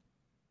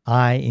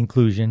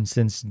inclusion.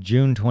 Since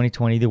June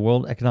 2020, the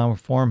World Economic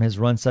Forum has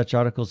run such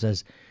articles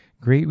as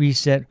Great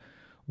Reset,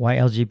 why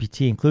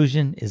LGBT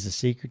inclusion is the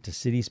secret to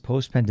cities'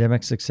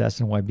 post-pandemic success,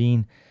 and why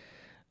being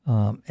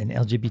an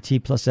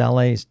LGBT plus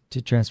ally is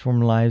to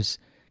transform lives,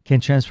 can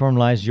transform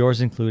lives,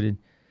 yours included.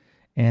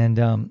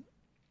 And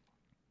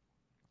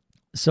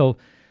so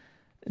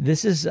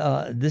this is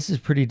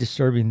pretty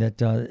disturbing that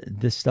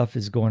this stuff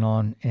is going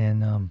on,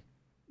 and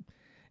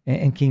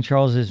King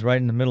Charles is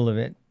right in the middle of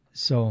it.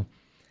 So,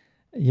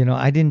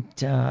 I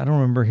don't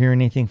remember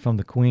hearing anything from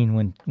the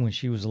Queen when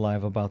she was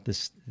alive about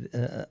this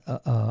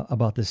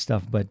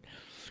stuff. But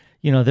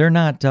they're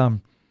not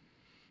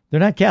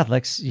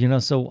Catholics.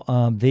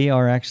 So they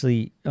are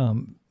actually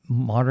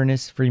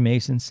modernists,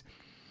 Freemasons,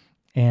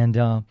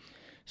 and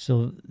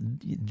so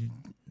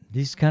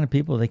these kind of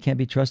people, they can't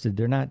be trusted.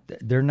 They're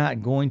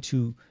not going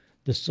to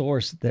the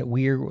source that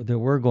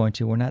we're going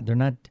to. They're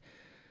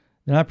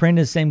not praying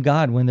to the same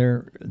God when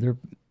they're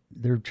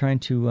trying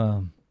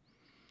to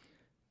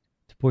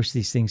push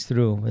these things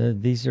through.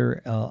 These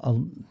are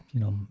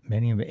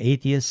many of them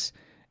atheists,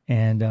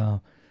 and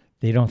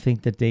they don't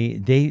think that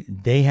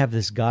they have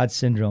this God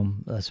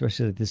syndrome,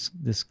 especially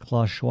this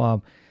Klaus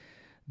Schwab.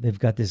 They've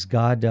got this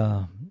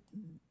God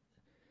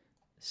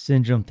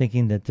syndrome,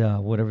 thinking that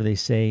whatever they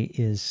say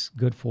is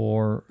good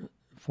for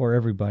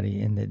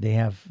everybody, and that they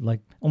have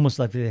almost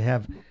like they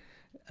have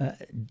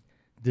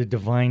the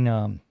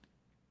divine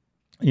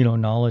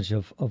knowledge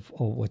of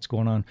what's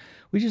going on.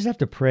 We just have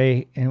to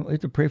pray, and we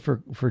have to pray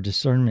for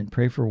discernment,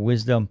 pray for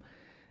wisdom,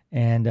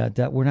 and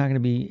that we're not going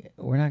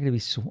to be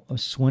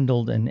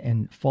swindled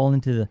and fall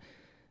into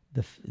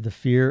the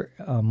fear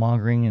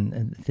mongering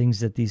and things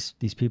that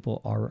these people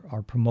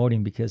are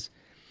promoting, because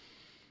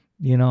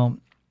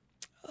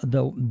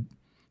the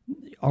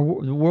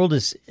world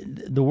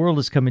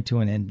is coming to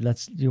an end.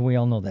 We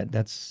all know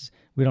that.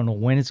 We don't know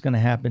when it's going to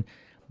happen,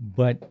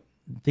 but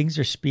things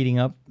are speeding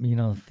up.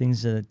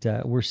 Things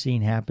that we're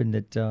seeing happen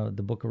that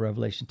the Book of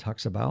Revelation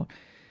talks about,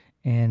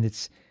 and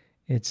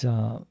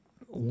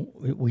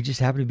we just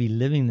happen to be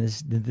living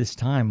this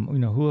time.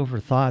 Whoever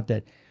thought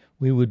that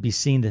we would be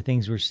seeing the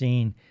things we're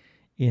seeing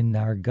in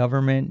our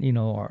government,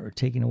 are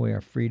taking away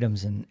our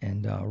freedoms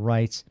and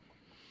rights,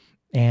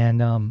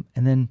 and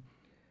then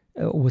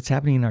what's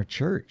happening in our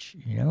church,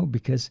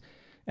 because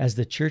as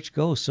the church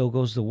goes, so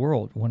goes the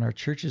world. When our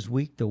church is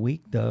weak,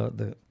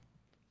 the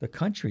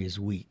country is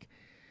weak.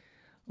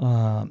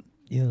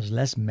 There's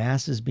less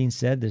masses being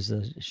said. There's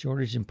a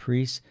shortage in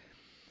priests.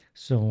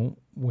 So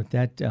with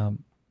that,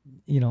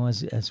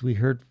 as we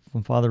heard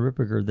from Father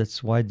Ripperger,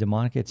 that's why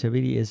demonic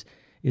activity is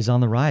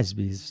on the rise,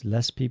 because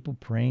less people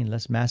praying,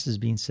 less masses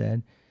being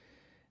said,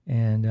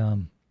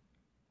 and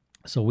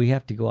so we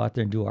have to go out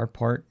there and do our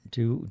part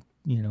to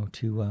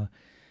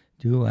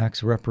do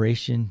acts of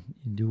reparation,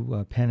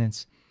 do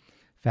penance,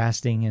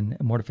 fasting, and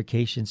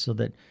mortification, so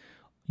that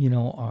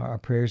our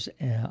prayers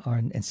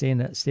and stay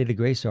in a state of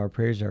grace, so our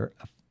prayers are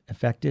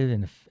effective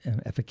and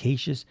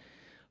efficacious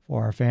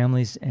for our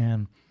families.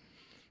 And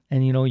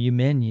you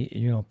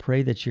men,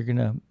 pray that you're going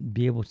to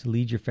be able to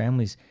lead your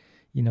families.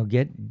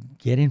 Get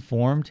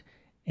informed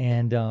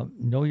and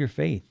know your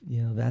faith.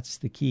 That's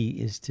the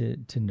key, is to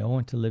know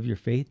and to live your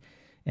faith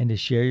and to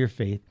share your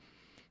faith.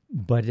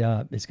 But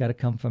it's got to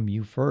come from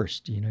you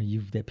first.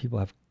 That people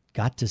have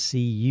got to see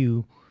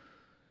you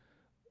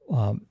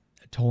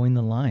towing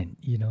the line.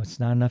 It's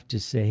not enough to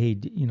say, hey,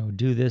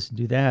 do this,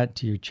 do that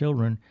to your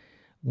children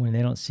when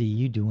they don't see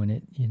you doing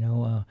it.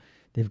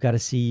 They've got to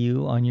see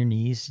you on your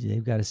knees.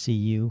 They've got to see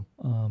you,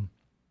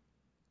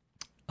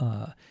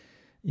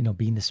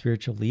 being the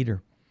spiritual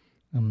leader.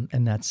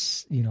 And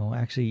that's,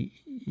 actually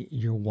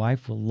your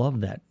wife will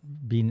love that.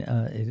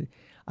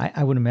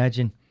 I would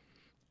imagine,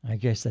 I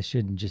guess I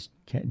shouldn't just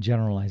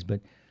generalize,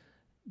 but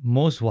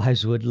most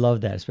wives would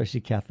love that, especially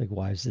Catholic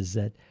wives, is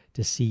that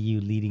to see you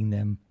leading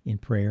them in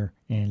prayer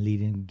and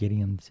getting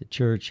them to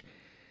church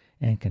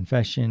and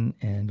confession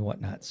and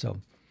whatnot. So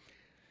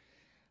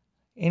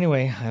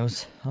anyway, I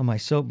was on my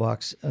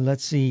soapbox.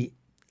 Let's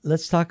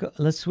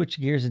switch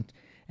gears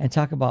and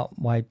talk about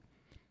why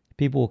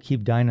people will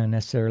keep dying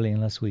unnecessarily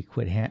unless we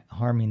quit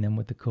harming them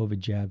with the COVID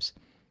jabs.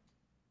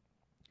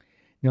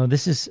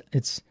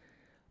 It's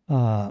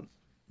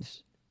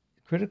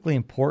critically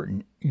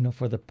important,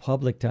 for the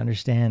public to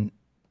understand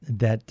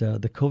that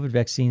the COVID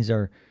vaccines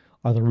are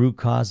the root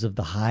cause of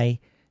the high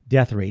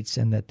death rates,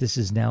 and that this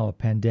is now a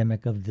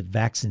pandemic of the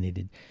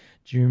vaccinated.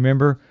 Do you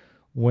remember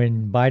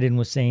when Biden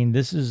was saying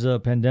this is a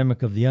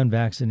pandemic of the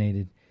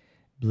unvaccinated,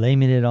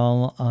 blaming it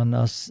all on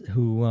us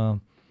who,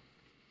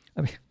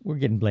 we're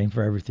getting blamed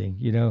for everything,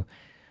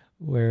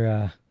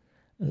 we're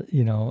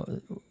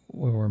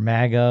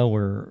MAGA,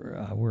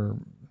 we're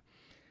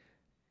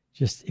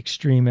just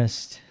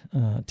extremists,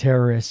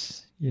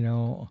 terrorists,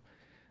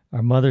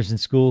 our mothers in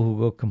school who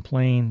go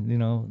complain,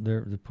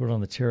 they're put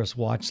on the terrorist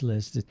watch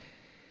list.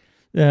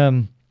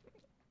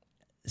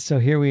 So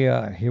here we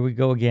are, here we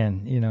go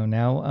again,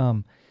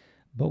 now,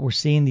 but we're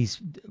seeing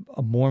these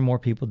more and more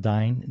people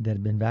dying that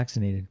have been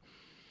vaccinated.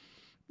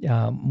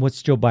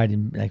 What's Joe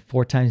Biden, like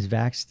 4 times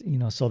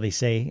vaxxed, so they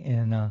say,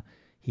 and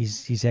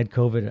he's had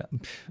COVID.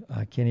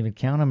 I can't even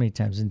count how many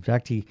times. In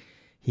fact, he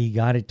he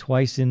got it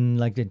twice in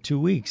like the 2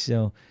 weeks.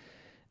 So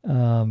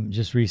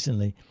just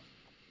recently.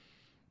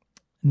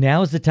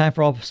 Now is the time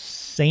for all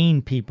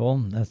sane people,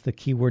 that's the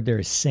key word there,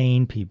 is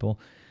sane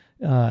people,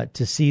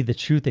 to see the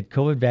truth that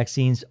COVID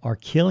vaccines are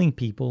killing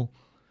people,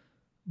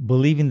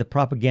 believing the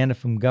propaganda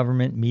from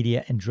government,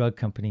 media, and drug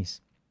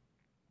companies.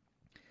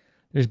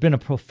 There's been a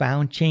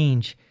profound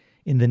change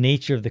in the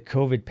nature of the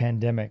COVID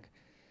pandemic.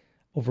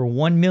 Over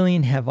 1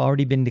 million have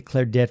already been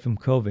declared dead from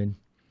COVID,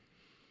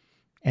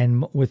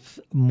 and with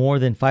more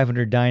than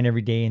 500 dying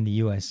every day in the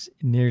U.S.,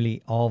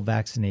 nearly all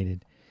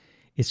vaccinated.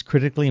 It's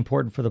critically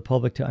important for the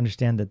public to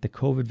understand that the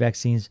COVID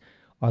vaccines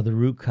are the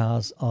root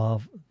cause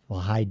of the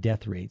high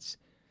death rates.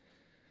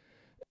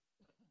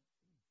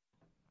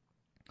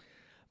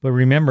 But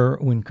remember,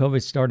 when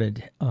COVID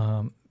started,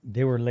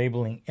 they were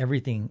labeling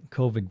everything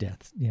COVID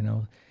deaths,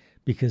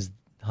 because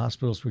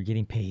hospitals were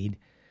getting paid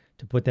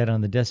to put that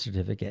on the death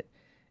certificate.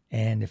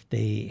 And if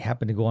they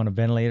happened to go on a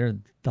ventilator,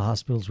 the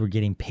hospitals were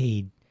getting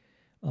paid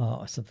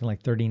something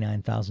like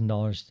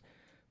 $39,000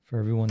 for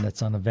everyone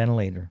that's on a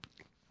ventilator.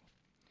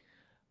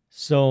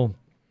 So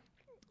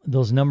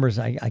those numbers,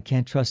 I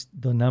can't trust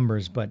the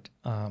numbers, but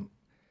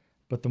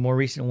the more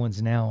recent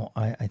ones now,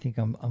 I think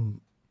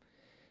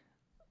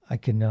I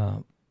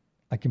can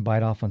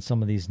bite off on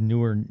some of these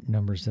newer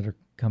numbers that are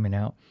coming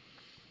out.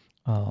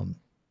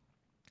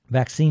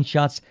 Vaccine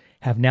shots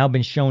have now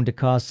been shown to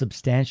cause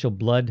substantial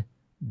blood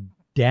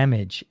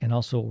damage and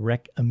also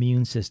wreck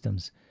immune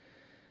systems.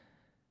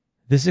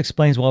 This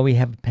explains why we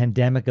have a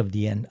pandemic of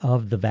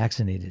the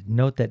vaccinated.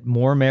 Note that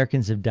more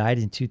Americans have died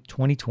in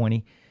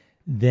 2020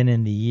 than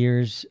in the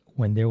years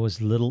when there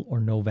was little or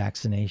no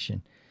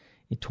vaccination,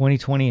 in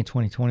 2020 and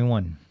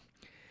 2021.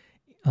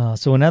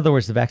 So in other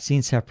words, the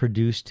vaccines have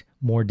produced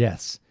more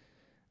deaths,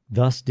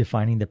 thus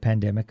defining the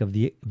pandemic of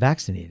the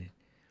vaccinated.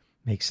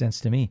 Makes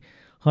sense to me.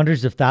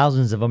 Hundreds of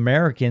thousands of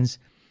Americans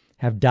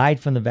have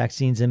died from the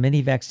vaccines, and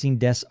many vaccine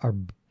deaths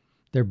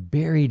they're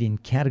buried in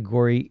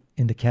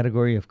the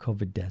category of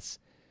COVID deaths.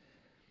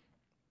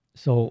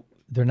 So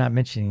they're not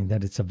mentioning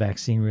that it's a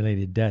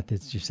vaccine-related death.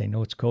 It's just saying,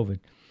 no, it's COVID.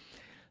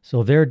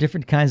 So there are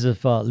different kinds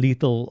of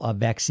lethal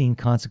vaccine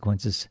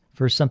consequences.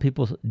 First, some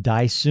people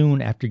die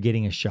soon after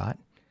getting a shot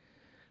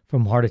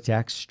from heart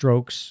attacks,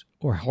 strokes,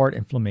 or heart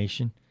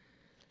inflammation.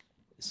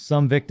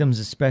 Some victims,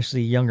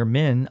 especially younger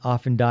men,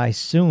 often die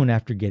soon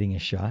after getting a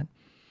shot.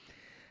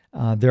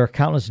 There are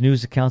countless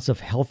news accounts of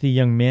healthy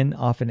young men,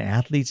 often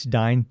athletes,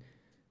 dying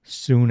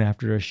soon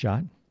after a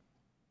shot.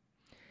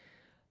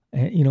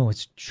 And,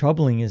 what's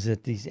troubling is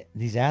that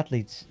these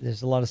athletes,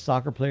 there's a lot of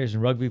soccer players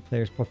and rugby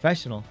players,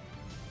 professional,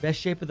 best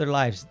shape of their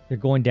lives, they're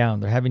going down.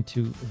 They're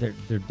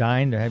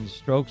dying, they're having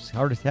strokes,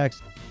 heart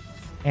attacks,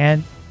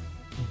 and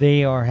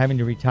they are having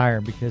to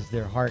retire because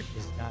their heart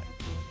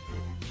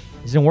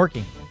isn't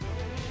working.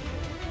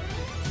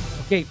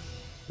 Okay,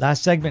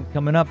 last segment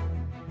coming up.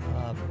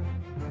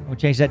 We'll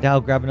change that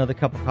dial, grab another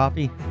cup of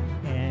coffee,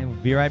 and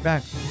we'll be right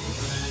back.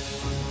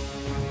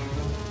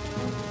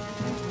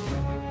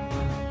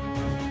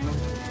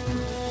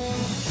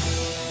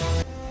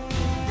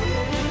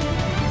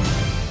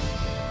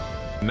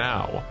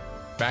 Now,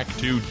 back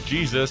to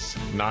Jesus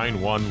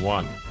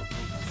 911.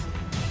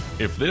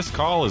 If this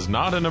call is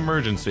not an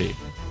emergency,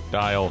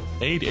 dial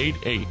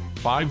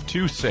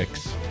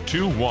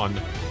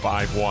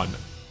 888-526-2151.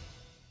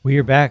 We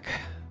are back.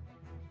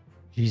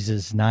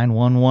 Jesus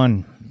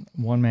 911,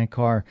 one-man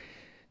car,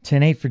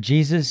 10-8 for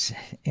Jesus,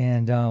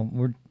 and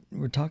we're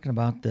talking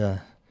about the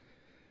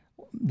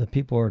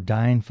people who are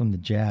dying from the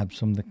jabs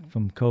from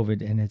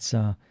COVID, and it's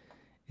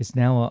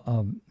now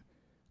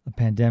a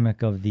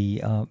pandemic of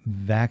the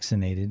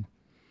vaccinated.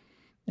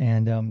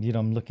 And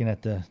I'm looking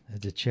at the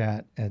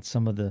chat at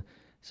some of the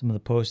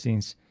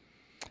postings.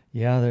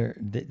 Yeah,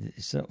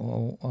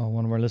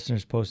 one of our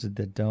listeners posted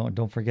that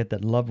don't forget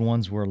that loved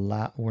ones were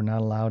not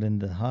allowed in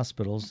the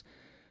hospitals.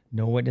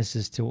 No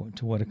witnesses to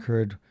what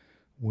occurred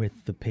with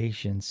the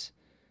patients.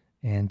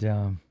 And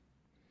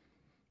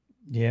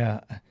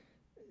there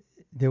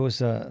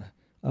was a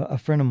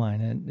friend of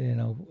mine,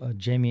 and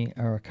Jamie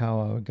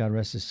Arakawa, God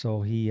rest his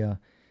soul. He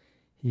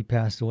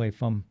passed away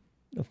from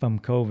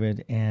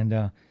COVID,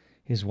 and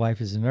his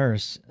wife is a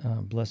nurse,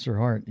 bless her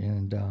heart,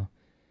 and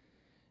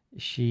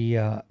she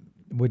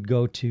would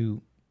go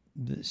to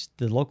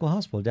the local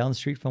hospital down the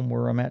street from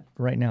where I'm at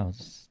right now,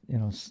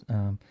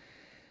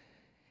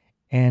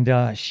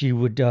 and she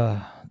would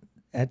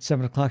at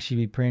 7:00 she'd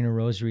be praying a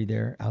rosary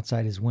there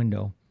outside his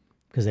window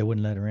because they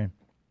wouldn't let her in,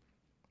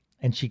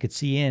 and she could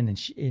see in, and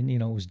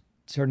it was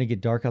starting to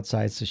get dark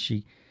outside, so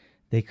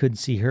they couldn't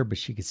see her, but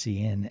she could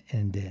see in,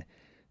 and there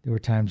were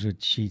times where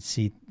she'd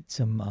see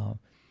some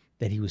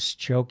that he was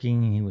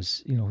choking. He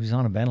was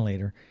on a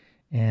ventilator,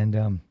 and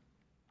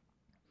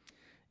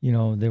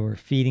they were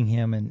feeding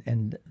him,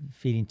 and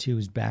feeding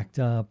tubes backed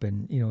up,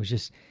 and it was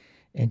just,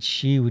 and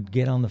she would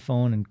get on the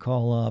phone and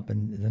call up,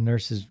 and the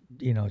nurses,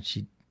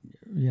 she'd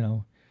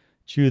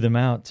chew them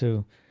out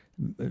to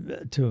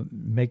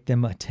make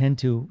them attend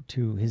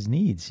to his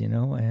needs,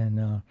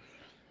 and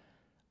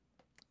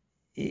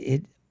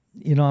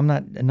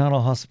not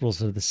all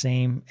hospitals are the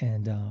same,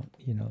 and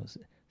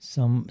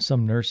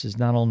some nurses,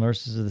 not all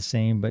nurses are the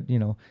same, but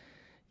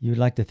you'd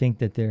like to think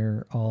that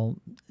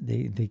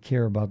they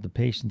care about the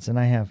patients. And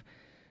I have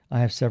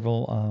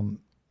several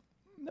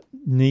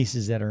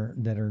nieces that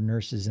are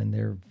nurses, and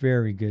they're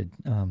very good,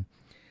 and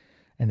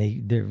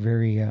they're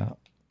very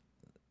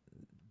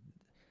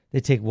they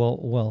take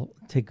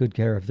good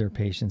care of their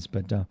patients.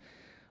 But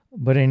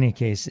in any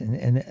case,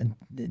 and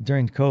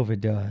during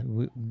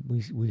COVID,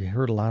 we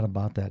heard a lot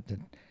about that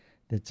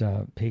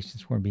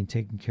patients weren't being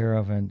taken care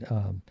of, and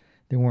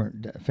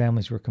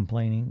families were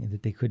complaining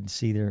that they couldn't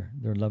see their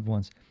loved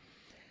ones.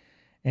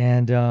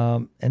 And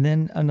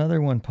then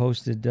another one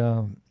posted.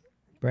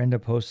 Brenda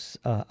posts,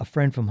 a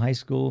friend from high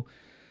school.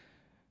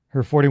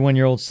 Her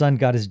 41-year-old son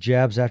got his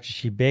jabs after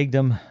she begged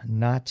him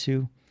not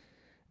to.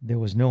 There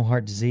was no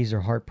heart disease or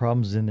heart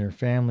problems in their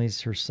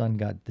families. Her son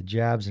got the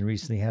jabs and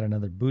recently had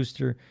another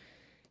booster.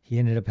 He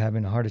ended up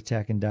having a heart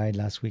attack and died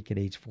last week at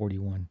age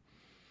 41.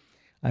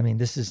 I mean,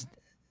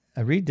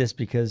 I read this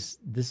because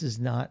this is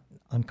not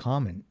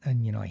uncommon.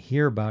 And, I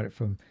hear about it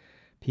from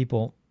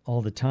people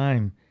all the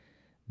time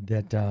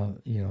that,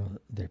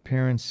 their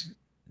parents,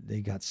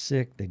 they got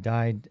sick, they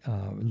died,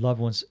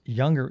 loved ones,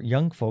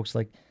 young folks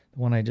like the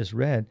one I just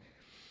read.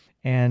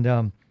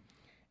 And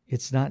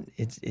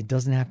it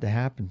doesn't have to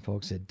happen,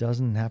 folks. It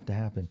doesn't have to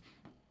happen.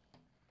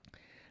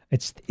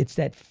 It's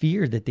that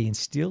fear that they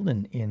instilled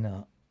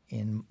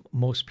in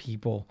most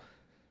people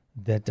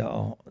that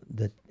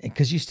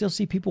because you still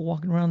see people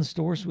walking around the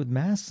stores with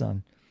masks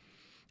on,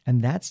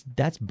 and that's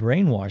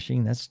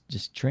brainwashing. That's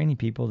just training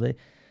people. They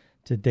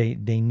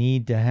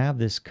need to have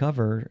this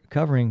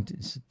covering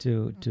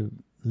to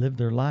live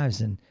their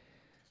lives, and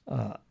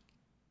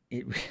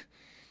it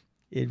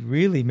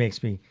really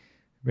makes me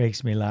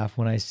laugh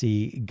when I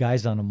see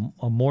guys on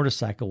a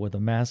motorcycle with a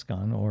mask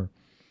on, or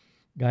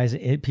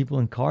people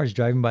in cars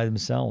driving by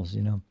themselves.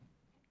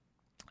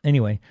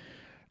 Anyway,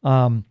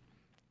 there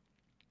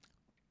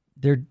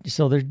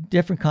are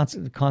different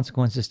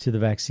consequences to the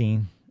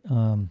vaccine.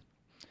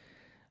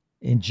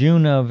 In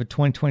June of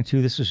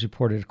 2022, this was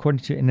reported.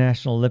 According to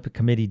International Olympic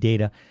Committee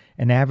data,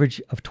 an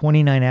average of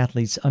 29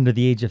 athletes under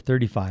the age of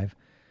 35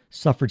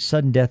 suffered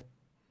sudden death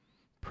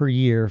per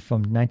year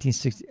from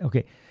 1960.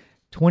 Okay,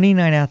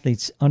 29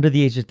 athletes under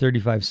the age of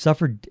 35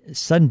 suffered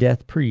sudden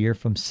death per year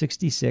from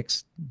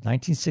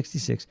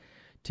 1966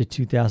 to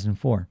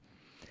 2004.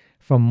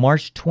 From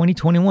March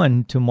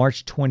 2021 to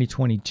March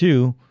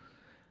 2022,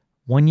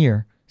 1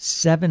 year,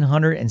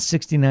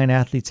 769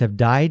 athletes have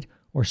died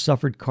or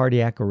suffered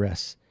cardiac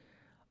arrests.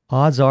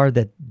 Odds are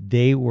that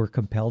they were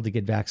compelled to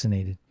get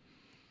vaccinated.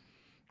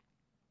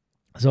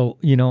 So,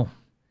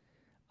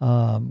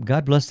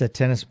 God bless that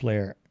tennis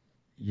player,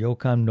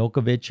 Jokan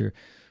Nokovic,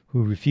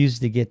 who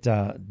refused to get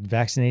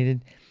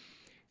vaccinated.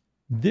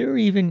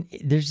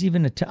 There's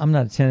even I'm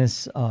not a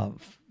tennis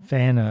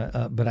fan,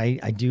 but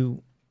I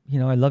do,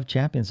 I love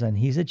champions, and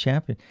he's a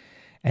champion,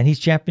 and he's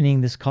championing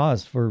this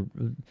cause for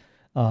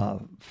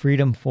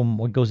freedom from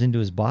what goes into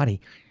his body.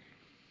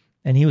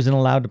 And he wasn't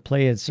allowed to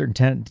play a certain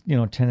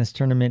tennis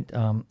tournament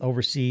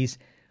overseas,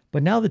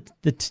 but now the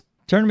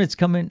tournament's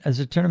coming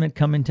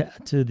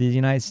to the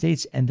United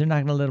States, and they're not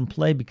going to let him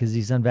play because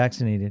he's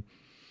unvaccinated.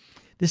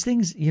 This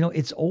thing's,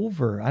 it's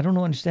over. I don't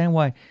understand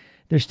why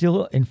they're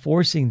still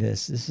enforcing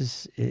this. This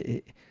is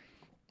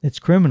it's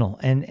criminal.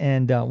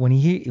 And when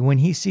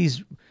he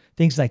sees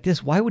things like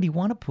this, why would he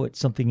want to put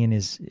something in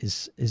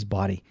his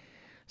body,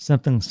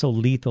 something so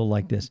lethal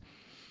like this?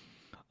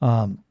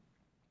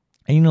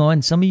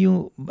 And some of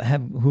you who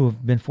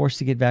have been forced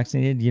to get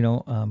vaccinated,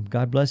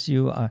 God bless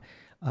you.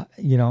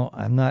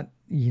 I'm not,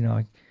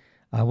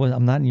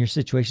 I'm not in your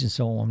situation,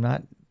 so I'm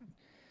not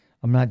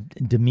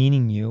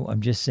demeaning you.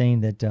 I'm just saying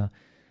that,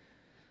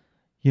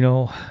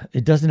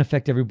 it doesn't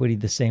affect everybody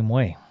the same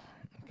way.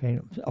 Okay.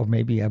 Or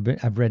maybe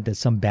I've read that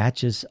some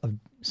batches of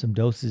some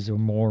doses are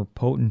more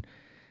potent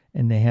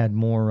and they had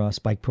more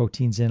spike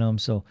proteins in them.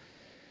 So,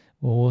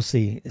 we'll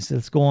see. So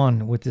let's go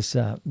on with this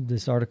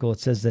article. It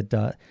says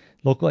that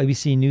local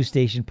ABC news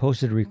station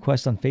posted a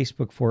request on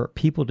Facebook for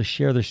people to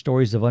share their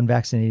stories of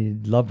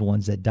unvaccinated loved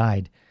ones that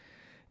died.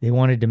 They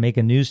wanted to make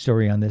a news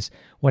story on this.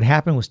 What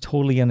happened was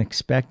totally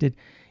unexpected.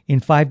 In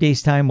 5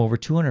 days' time, over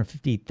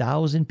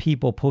 250,000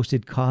 people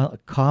posted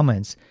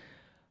comments,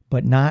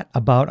 but not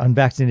about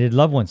unvaccinated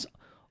loved ones.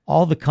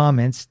 All the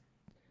comments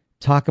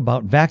talk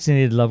about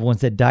vaccinated loved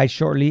ones that died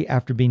shortly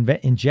after being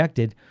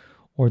injected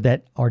or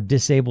that are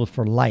disabled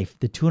for life.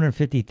 The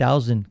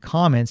 250,000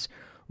 comments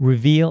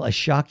reveal a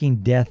shocking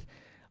death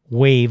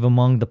wave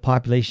among the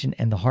population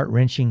and the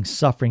heart-wrenching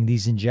suffering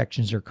these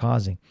injections are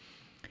causing.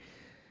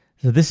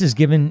 So this is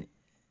given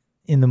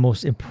in the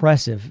most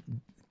impressive,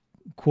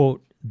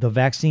 quote, the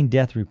vaccine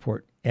death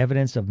report,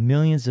 evidence of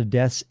millions of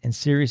deaths and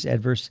serious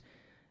adverse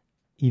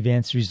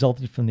events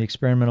resulting from the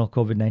experimental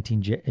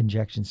COVID-19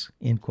 injections,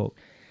 end quote.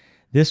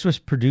 This was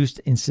produced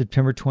in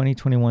September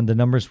 2021. The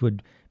numbers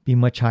would be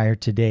much higher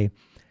today.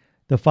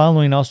 The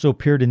following also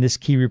appeared in this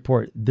key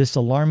report. This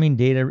alarming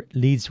data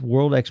leads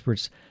world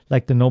experts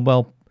like the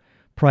Nobel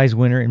Prize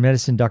winner in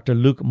medicine, Dr.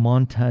 Luc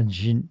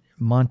Montagnier,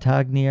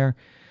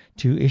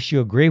 to issue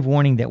a grave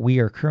warning that we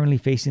are currently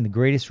facing the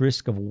greatest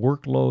risk of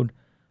worldwide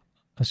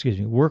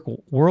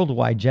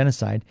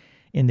genocide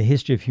in the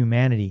history of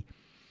humanity.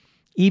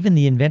 Even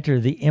the inventor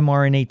of the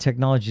mRNA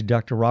technology,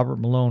 Dr. Robert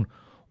Malone,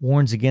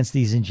 warns against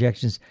these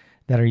injections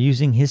that are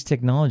using his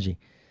technology.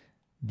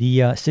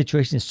 The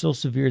situation is so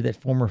severe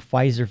that former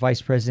Pfizer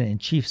vice president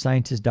and chief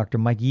scientist Dr.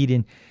 Mike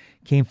Yeadon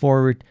came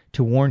forward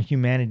to warn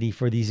humanity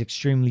for these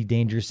extremely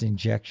dangerous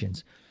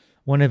injections.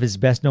 One of his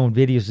best-known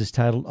videos is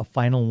titled A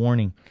Final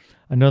Warning.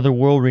 Another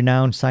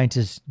world-renowned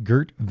scientist,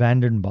 Gert van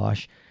den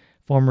Bosch,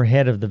 former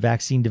head of the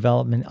Vaccine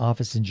Development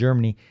Office in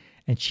Germany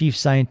and chief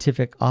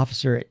scientific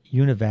officer at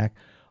UNIVAC,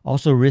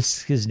 also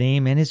risks his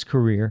name and his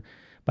career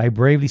by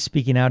bravely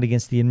speaking out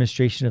against the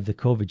administration of the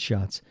COVID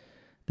shots.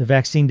 The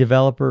vaccine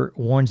developer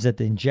warns that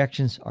the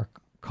injections can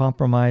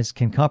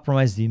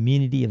compromise the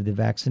immunity of the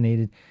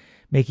vaccinated,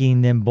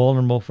 making them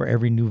vulnerable for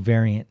every new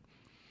variant.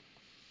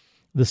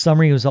 The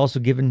summary was also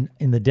given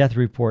in the death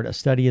report. A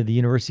study of the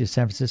University of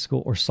San Francisco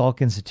or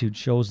Salk Institute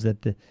shows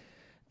that the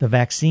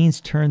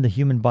vaccines turn the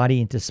human body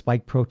into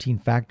spike protein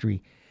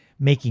factory,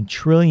 making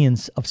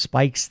trillions of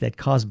spikes that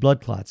cause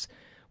blood clots,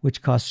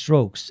 which cause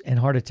strokes and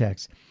heart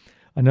attacks.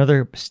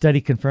 Another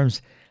study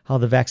confirms how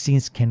the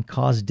vaccines can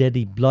cause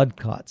deadly blood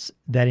clots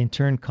that in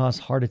turn cause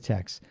heart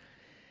attacks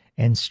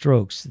and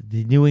strokes.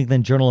 The New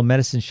England Journal of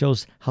Medicine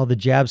shows how the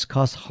jabs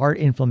cause heart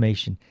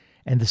inflammation,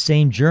 and the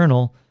same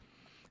journal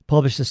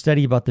published a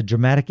study about the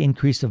dramatic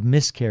increase of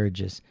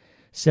miscarriages.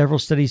 Several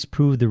studies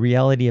prove the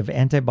reality of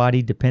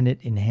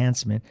antibody-dependent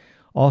enhancement.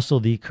 Also,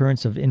 the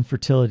occurrence of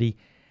infertility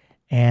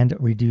and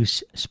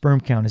reduced sperm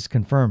count is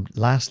confirmed.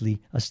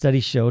 Lastly, a study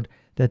showed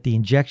that the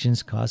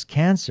injections cause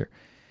cancer.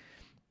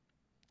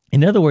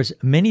 In other words,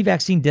 many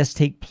vaccine deaths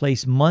take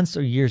place months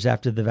or years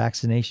after the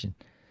vaccination.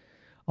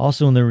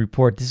 Also in the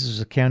report, this is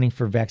accounting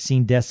for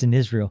vaccine deaths in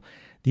Israel.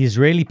 The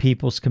Israeli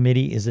People's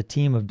Committee is a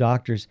team of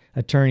doctors,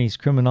 attorneys,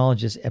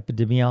 criminologists,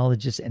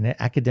 epidemiologists, and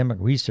academic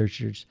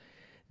researchers.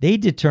 They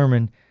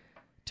determined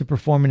to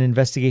perform an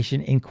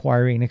investigation,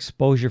 inquiry, and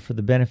exposure for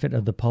the benefit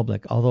of the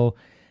public. Although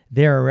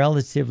they're a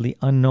relatively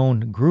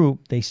unknown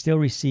group, they still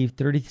received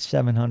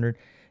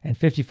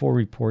 3,754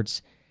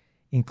 reports,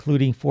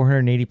 including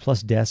 480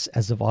 plus deaths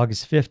as of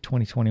August 5th,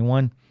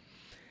 2021.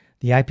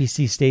 The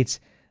IPC states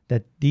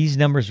that these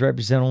numbers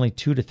represent only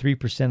 2 to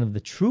 3% of the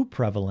true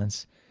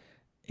prevalence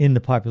in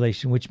the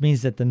population, which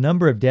means that the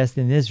number of deaths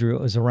in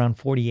Israel is around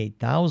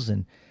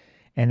 48,000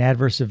 and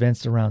adverse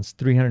events around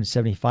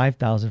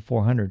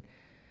 375,400.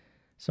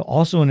 So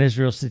also in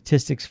Israel,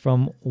 statistics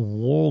from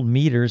World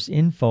Meters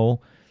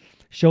Info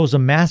shows a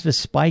massive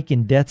spike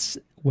in deaths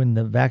when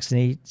the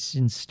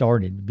vaccinations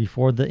started.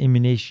 Before the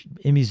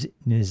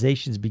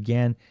immunizations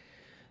began,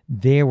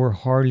 there were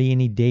hardly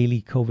any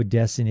daily COVID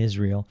deaths in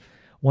Israel.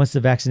 Once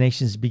the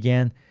vaccinations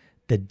began,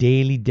 the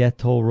daily death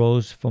toll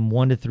rose from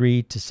 1 to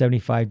 3 to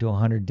 75 to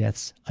 100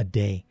 deaths a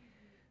day.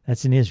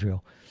 That's in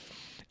Israel.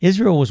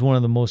 Israel was one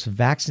of the most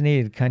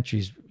vaccinated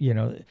countries.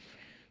 We'll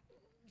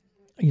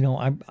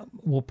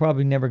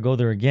probably never go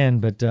there again,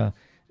 but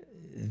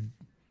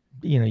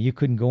you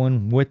couldn't go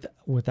in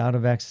without a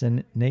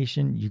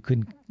vaccination. You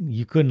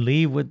couldn't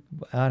leave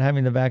without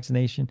having the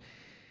vaccination.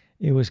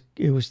 It was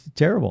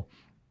terrible.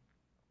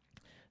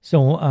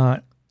 So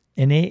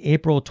in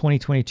April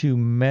 2022,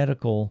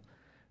 medical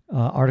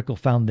article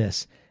found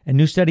this. A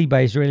new study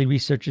by Israeli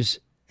researchers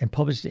and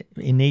published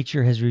in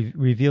Nature has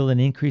revealed an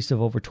increase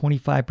of over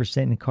 25%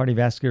 in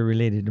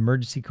cardiovascular-related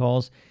emergency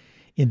calls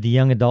in the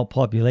young adult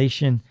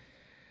population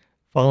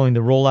following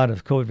the rollout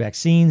of COVID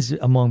vaccines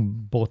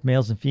among both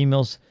males and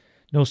females.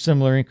 No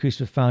similar increase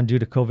was found due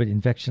to COVID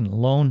infection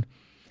alone.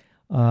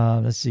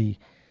 Let's see.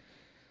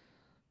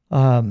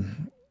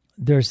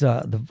 There's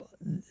the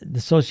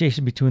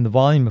association between the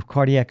volume of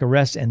cardiac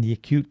arrest and the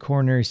acute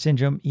coronary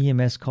syndrome.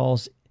 EMS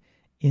calls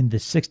in the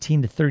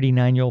 16 to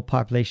 39-year-old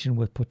population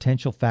with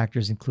potential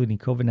factors including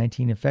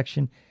COVID-19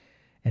 infection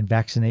and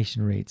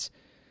vaccination rates.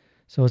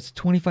 So it's a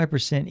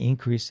 25%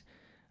 increase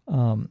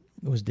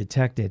was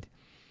detected.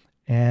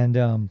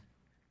 And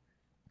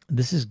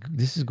this is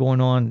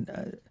going on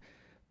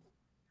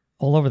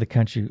all over the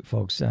country,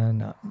 folks.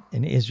 And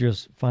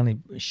Israel's finally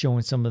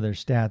showing some of their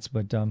stats,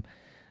 but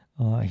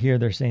here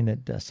they're saying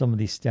that some of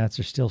these stats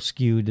are still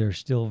skewed. They're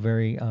still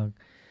very,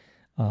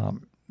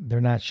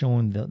 they're not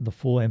showing the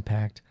full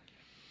impact.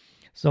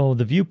 So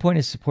the viewpoint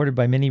is supported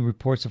by many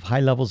reports of high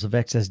levels of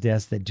excess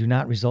deaths that do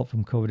not result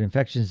from COVID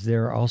infections.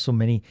 There are also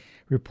many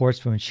reports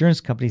from insurance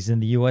companies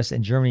in the U.S.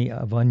 and Germany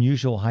of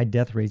unusual high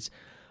death rates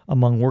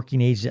among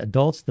working-age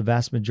adults, the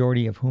vast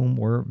majority of whom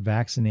were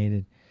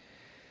vaccinated.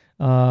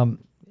 And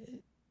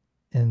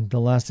the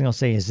last thing I'll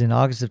say is in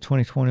August of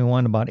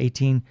 2021, about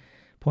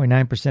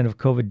 18.9% of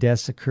COVID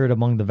deaths occurred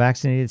among the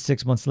vaccinated.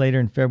 6 months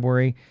later, in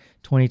February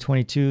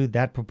 2022,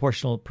 that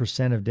proportional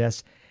percent of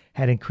deaths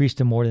had increased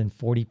to more than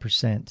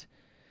 40%.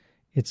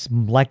 It's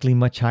likely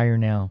much higher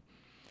now.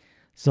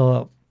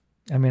 So,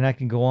 I mean, I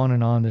can go on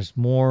and on. There's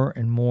more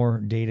and more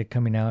data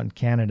coming out in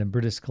Canada,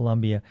 British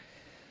Columbia.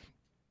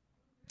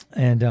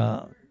 and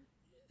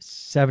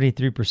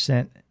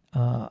 73%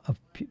 of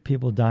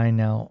people dying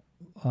now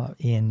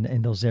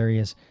in those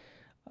areas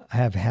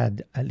have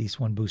had at least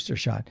one booster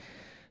shot.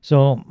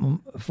 So,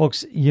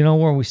 folks, you know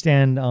where we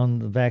stand on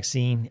the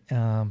vaccine.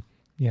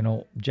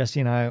 Jesse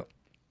and I,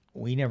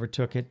 we never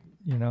took it.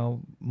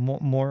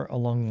 More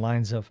along the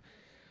lines of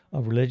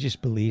religious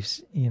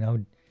beliefs.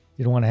 Didn't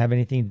want to have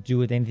anything to do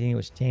with anything that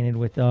was tainted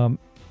with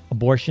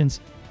abortions.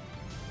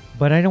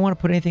 But I don't want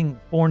to put anything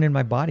foreign in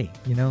my body.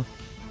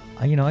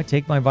 I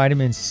take my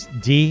vitamin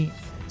D,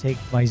 I take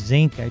my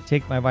zinc, I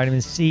take my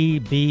vitamin C,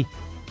 B.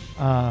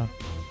 And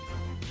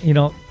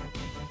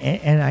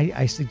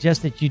I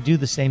suggest that you do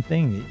the same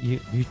thing.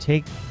 You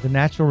take the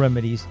natural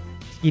remedies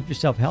to keep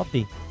yourself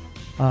healthy.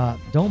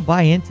 Don't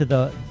buy into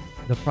the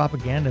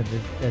propaganda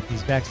that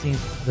these vaccines,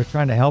 they're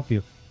trying to help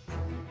you.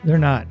 They're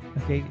not.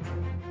 Okay,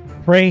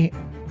 pray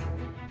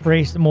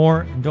some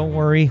more, and don't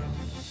worry.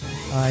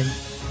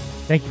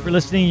 Thank you for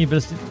listening.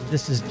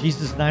 This is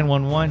Jesus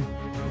 911.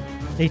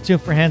 Stay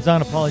tuned for Hands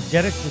On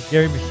Apologetics with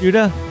Gary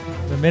Bashuta,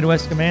 the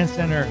Midwest Command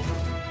Center.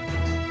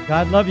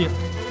 God love you.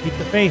 Keep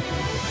the faith.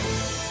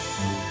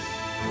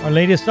 Our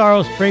Lady of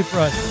Sorrows, pray for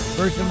us.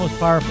 Virgin most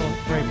powerful,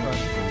 pray for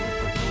us.